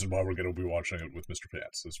whole reason why we're going to be watching it with Mr.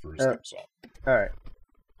 Pants. Is for his theme song. All right.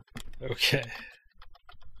 Okay.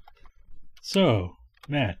 So,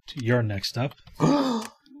 Matt, you're next up. I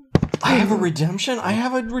have a redemption.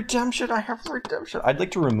 I'd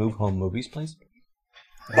like to remove Home Movies, please.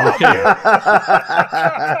 Okay.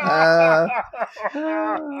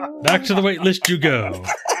 Back to the wait list you go.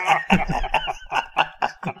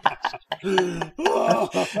 You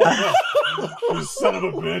son of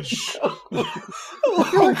a bitch. I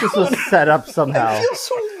feel like this was set up somehow. I feel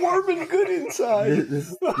so warm and good inside.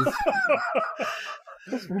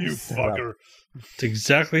 You fucker. It's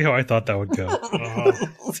exactly how I thought that would go.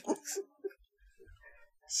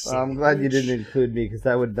 I'm glad you didn't include me, because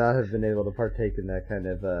I would not have been able to partake in that kind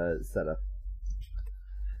of setup.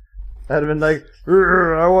 I'd have been like,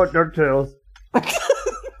 I want DuckTales. I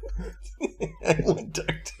want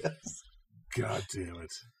DuckTales. God damn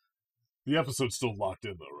it. The episode's still locked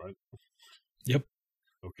in, though, right? Yep.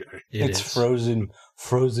 Okay. It's frozen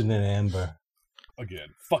in amber.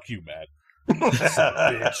 Again, fuck you, Matt. Son of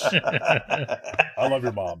a bitch. I love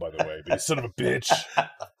your mom, by the way, but you son of a bitch.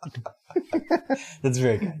 That's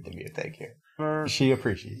very kind of you. Thank you. She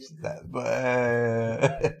appreciates that.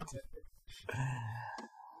 But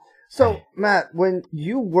So, Matt, when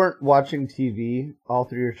you weren't watching TV all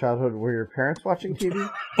through your childhood, were your parents watching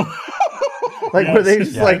TV? Like, yes, were they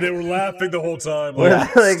just like... They were laughing the whole time,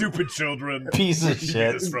 like stupid children. Piece of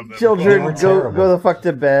shit. Children, go the fuck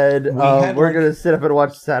to bed. We're going to sit up and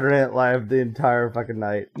watch Saturday Night Live the entire fucking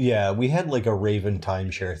night. Yeah, we had like a Raven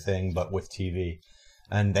timeshare thing, but with TV.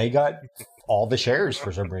 And they got all the shares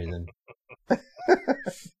for some reason.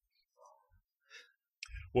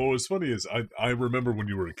 Well, what's funny is I remember when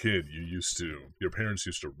you were a kid, your parents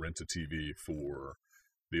used to rent a TV for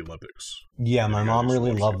the Olympics. Yeah, my mom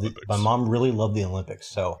really loved the Olympics,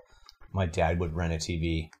 so my dad would rent a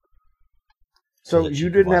TV. So you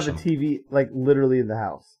didn't have a TV like literally in the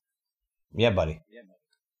house? Yeah, buddy.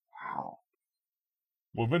 Wow.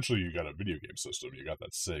 Well, eventually you got a video game system. You got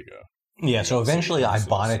that Sega. Yeah, so eventually I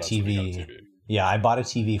bought a TV. Yeah, I bought a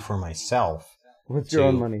TV for myself. With your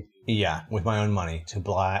own money? Yeah, with my own money to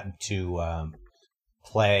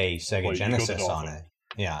play Sega Genesis on it.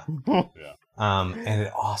 Yeah. Yeah. And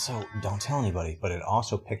it also, don't tell anybody, but it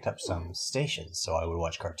also picked up some stations, so I would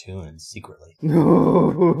watch cartoons secretly.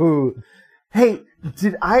 Hey,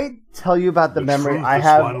 did I tell you about the memory I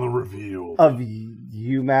have of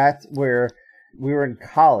you, Matt, where we were in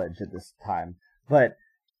college at this time, but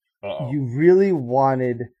you really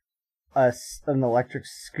wanted an electric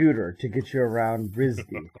scooter to get you around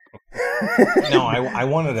Brisbane? No, I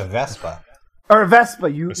wanted a Vespa. Or a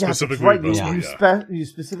Vespa, you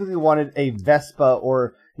specifically wanted a Vespa,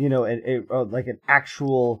 or like an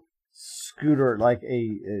actual scooter, like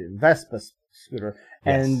a Vespa scooter,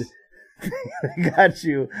 yes. And I got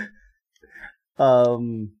you a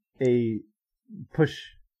push,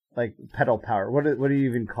 like pedal power. What do you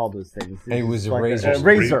even call those things? It was a like razor. A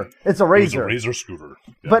razor. It's a razor. It was a razor scooter.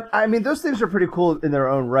 Yeah. But I mean, those things are pretty cool in their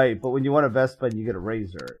own right. But when you want a Vespa and you get a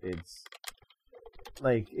razor, it's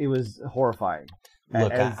like, it was horrifying.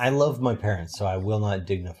 Look, I love my parents, so I will not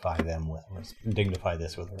dignify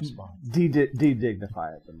this with a response.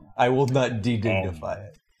 De-dignify it. I will not de-dignify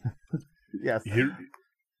it. Yes.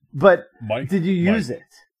 But Mike, did you use it?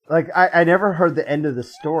 Like, I never heard the end of the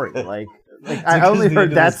story. Like I only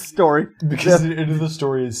heard that story. Because the end of the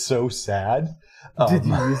story is so sad. Did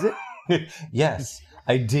you use it? Yes,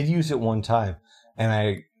 I did use it one time, and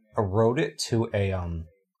I rode it to a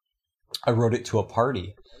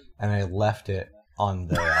party, and I left it on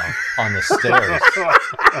the stairs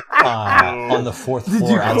on the fourth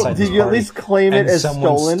floor outside. Did you at least claim it as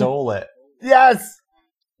someone stolen? Stole it. Yes.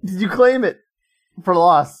 Did you claim it for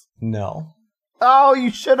loss? No. Oh, you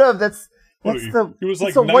should have. That's He was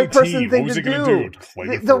like the white 19. person thing What was to he gonna do. do?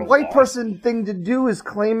 Claim it The for a white loss? person thing to do is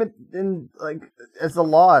claim it in as a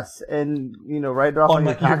loss and write it off on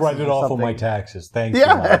your taxes. You write it or off on something. my taxes. Thank you.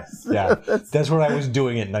 Yes. Mike. Yeah, that's what I was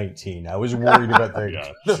doing at 19. I was worried about the,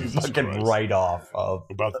 Yeah, the Jesus fucking Christ. write-off of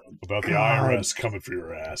About the IRS coming for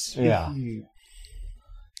your ass. yeah,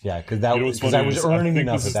 because You know what's funny I was is I earning think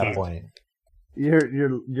enough this at is that the- point.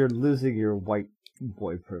 You're losing your white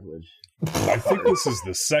boy privilege. I think this is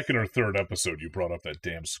the second or third episode you brought up that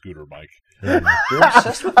damn scooter, Mike. You're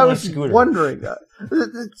obsessed with I my was scooter. wondering.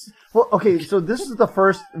 Well, okay, so this is the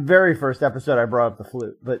very first episode I brought up the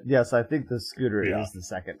flute, but yes, I think the scooter Yeah. is the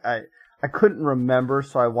second. I couldn't remember,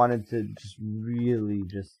 so I wanted to just really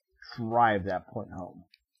just drive that point home.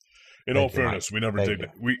 In Thank all you, fairness, Mike. we never Thank did.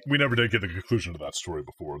 We never did get the conclusion to that story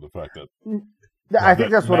before. The fact that I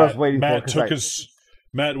think that's what I was waiting Matt for. 'cause took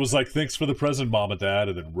Matt was like, "Thanks for the present, Mom and Dad,"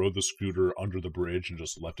 and then rode the scooter under the bridge and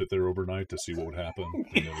just left it there overnight to see what would happen.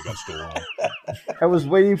 And then it got stolen. I was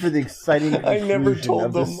waiting for the exciting. I never conclusion told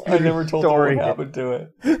of the them. I scooter never told story. them what happened to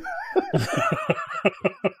it.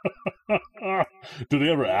 Did they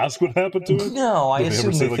ever ask what happened to it? No, I Did they ever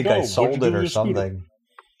assume say, they like, think "Oh, I what'd you sold do it to or your scooter?" something.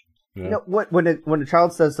 Yeah. When a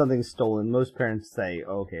child says something's stolen, most parents say,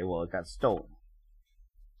 "Okay, well, it got stolen."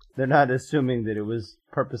 They're not assuming that it was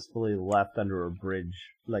purposefully left under a bridge,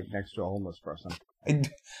 like next to a homeless person.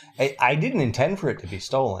 I didn't intend for it to be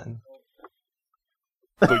stolen.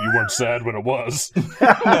 But you weren't sad when it was.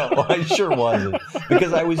 No, I sure wasn't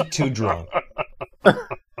because I was too drunk.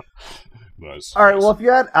 Nice. All right, nice. well, if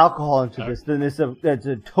you add alcohol into this, then it's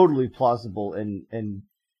a totally plausible and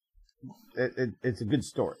it's a good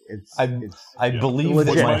story. I believe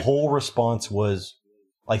legit. that my whole response was,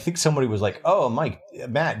 I think somebody was like, "Oh,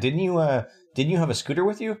 Matt, didn't you have a scooter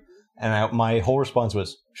with you?" And my whole response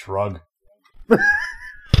was shrug.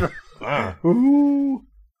 Ooh,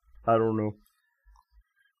 I don't know.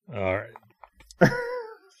 All right.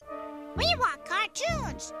 We want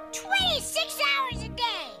cartoons 26 hours a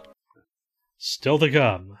day. Still to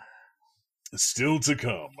come. Still to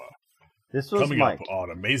come. This was Coming Mike. up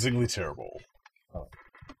on Amazingly Terrible.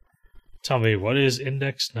 Tell me, what is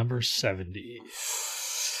index number 70?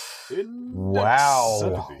 Wow,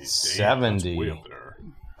 70. 70. Damn, that's way up there.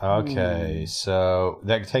 Okay, so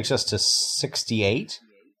that takes us to 68.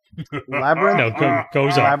 Labyrinth. No,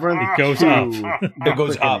 goes up. Labyrinth It goes 2. up. It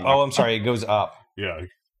goes up. Oh, I'm sorry. It goes up. Yeah,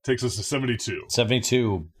 takes us to 72.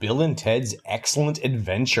 72. Bill and Ted's Excellent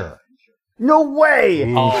Adventure. No way!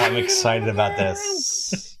 Oh, I'm excited about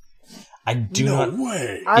this. I do not.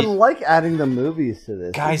 way. I like adding the movies to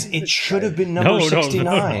this. Guys, This is it should have exciting. been number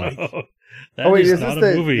 69. No. That Oh, wait, is is not this a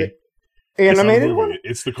the movie. It's not a Animated movie. one?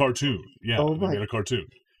 It's the cartoon. Yeah, Oh, they my- made a cartoon.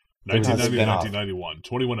 It was a 1990 to spin-off. 1991.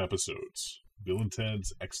 21 episodes. Bill and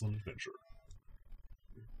Ted's Excellent Adventure.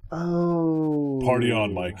 Oh. Party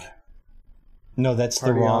on, Mike. No, that's the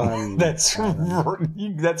Party wrong. on. That's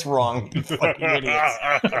wrong. You fucking idiots.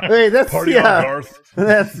 Wait, that's Party on, yeah. Garth.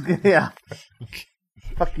 That's yeah.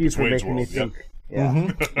 Fuck you It's for Wayne's making me World, yep. think.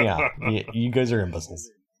 Yeah. Mhm. Yeah, you guys are imbeciles.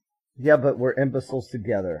 Yeah, but we're imbeciles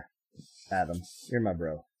together. Adam, you're my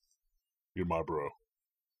bro. You're my bro.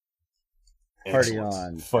 Party Excellent.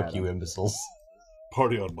 on. Fuck Adam. you, imbeciles.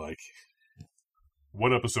 Party on, Mike.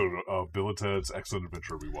 What episode of Bill and Ted's Excellent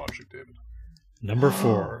Adventure are we watching, David? Number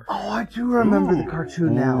 4. Oh, I do remember the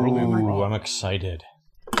cartoon now. Early in the Ooh, run. I'm excited.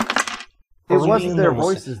 It Early wasn't in their the-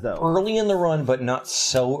 voices though. Early in the run, but not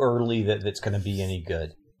so early that it's going to be any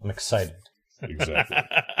good. I'm excited. Exactly.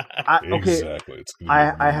 Okay, Exactly. It's gonna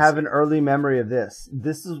be I have amazing. an early memory of this.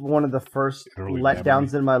 This is one of the first Early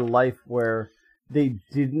letdowns memory. in my life where they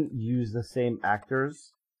didn't use the same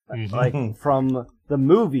actors Mhm. like from the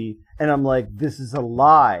movie, and I'm like, this is a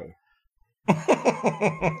lie.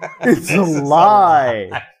 It's a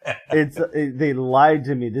lie. They lied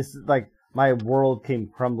to me. This is like my world came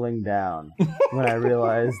crumbling down when I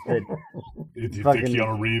realized that. Do you fucking- think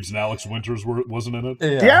Keanu Reeves and Alex Winters wasn't in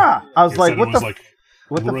it? Yeah, I was like, Instead what it was the like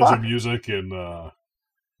what the Lorenzo fuck? Music and I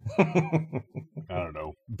don't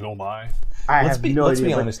know, Bill Nye. I Let's have be no let's idea.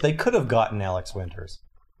 be but- honest. They could have gotten Alex Winters.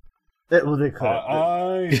 Well, they could.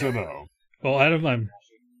 I don't know. Well, Adam,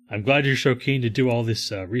 I'm glad you're so keen to do all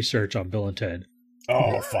this research on Bill and Ted.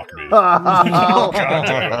 Oh, fuck me. I'm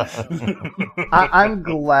I'm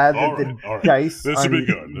glad that All the right, all right. dice This will be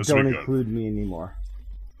good. This will don't be good. include me anymore.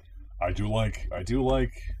 I do like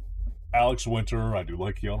Alex Winter. I do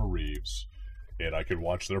like Keanu Reeves, and I can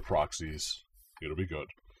watch their proxies. It'll be good.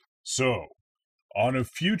 So, On a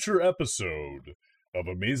future episode of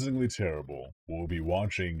Amazingly Terrible, we'll be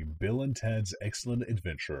watching Bill and Ted's Excellent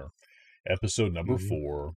Adventure, episode number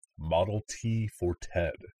 4, Model T for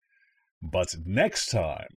Ted. But next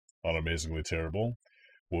time on Amazingly Terrible,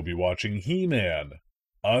 we'll be watching He-Man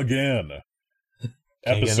again.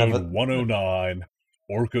 Episode 109,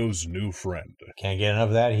 Orko's New Friend. Can't get enough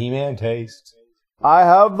of that He-Man taste. I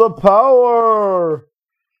have the power!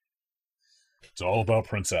 It's all about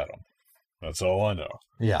Prince Adam. That's all I know.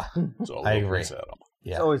 Yeah, It's all I about agree. Prince Adam.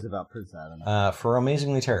 Yeah. It's always about Prince Adam. For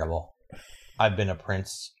Amazingly Terrible, I've been a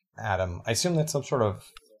Prince Adam. I assume that's some sort of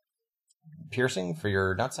piercing for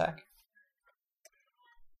your nutsack?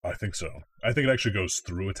 I think so. I think it actually goes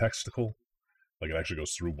through a testicle. Like it actually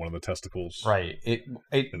goes through one of the testicles. Right. It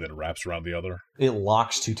And then wraps around the other. it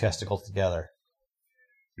locks two testicles together.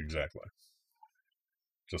 Exactly.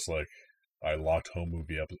 Just like I locked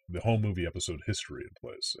the home movie episode history in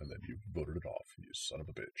place, and then you voted it off, you son of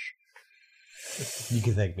a bitch. You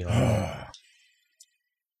can thank me later.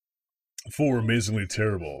 For Amazingly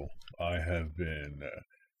Terrible, I have been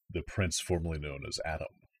the prince formerly known as Adam.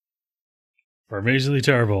 For Amazingly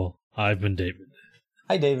Terrible, I've been David.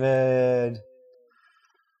 Hi, David.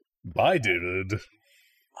 Bye, David. Mike.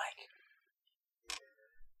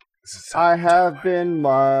 I have been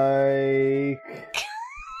Mike.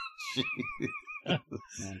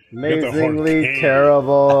 Amazingly K.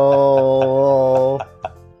 terrible.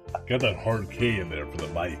 Got that hard K in there for the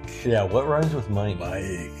mic. Yeah, what rhymes with Mike?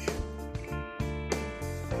 Mike.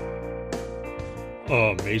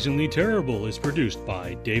 Amazingly Terrible is produced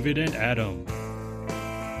by David and Adam.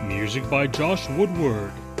 Music by Josh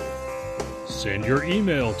Woodward. Send your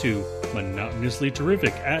email to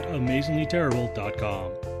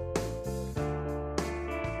monotonouslyterrific@amazinglyterrible.com.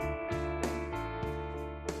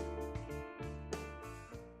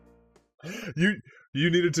 You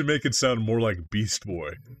needed to make it sound more like Beast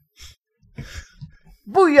Boy.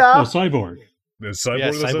 Booyah! Oh, Cyborg. The Cyborg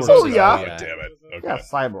Yeah, that says Cyborg that? says that. Oh, damn it. Okay. Yeah,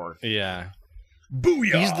 Cyborg. Yeah.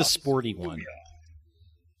 Booyah! He's the sporty one.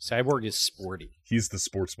 Cyborg is sporty. He's the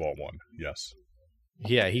sports ball one, yes.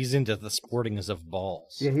 Yeah, he's into the sportingness of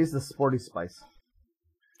balls. Yeah, he's the sporty spice.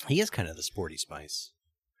 He is kind of the sporty spice.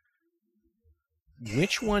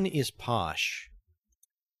 Which one is posh?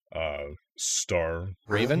 Star.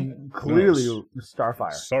 Raven? Clearly, No,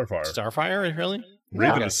 Starfire. Starfire. Starfire, really?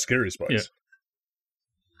 Raven Yeah. is Scary Spice. Yeah.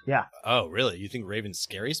 Yeah. Oh, really? You think Raven's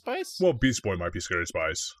Scary Spice? Well, Beast Boy might be Scary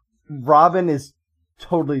Spice. Robin is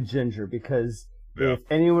totally Ginger because Yeah. if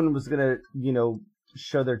anyone was gonna,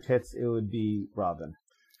 show their tits, it would be Robin.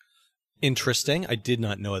 Interesting. I did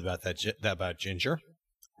not know about that about Ginger.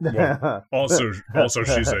 Well, also,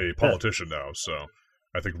 she's a politician now, so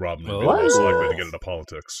I think Robin would be the What? most likely to get into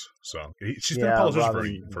politics. So she's been a Yeah, politician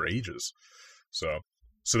Robin. for ages. So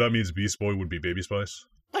that means Beast Boy would be Baby Spice.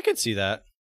 I could see that.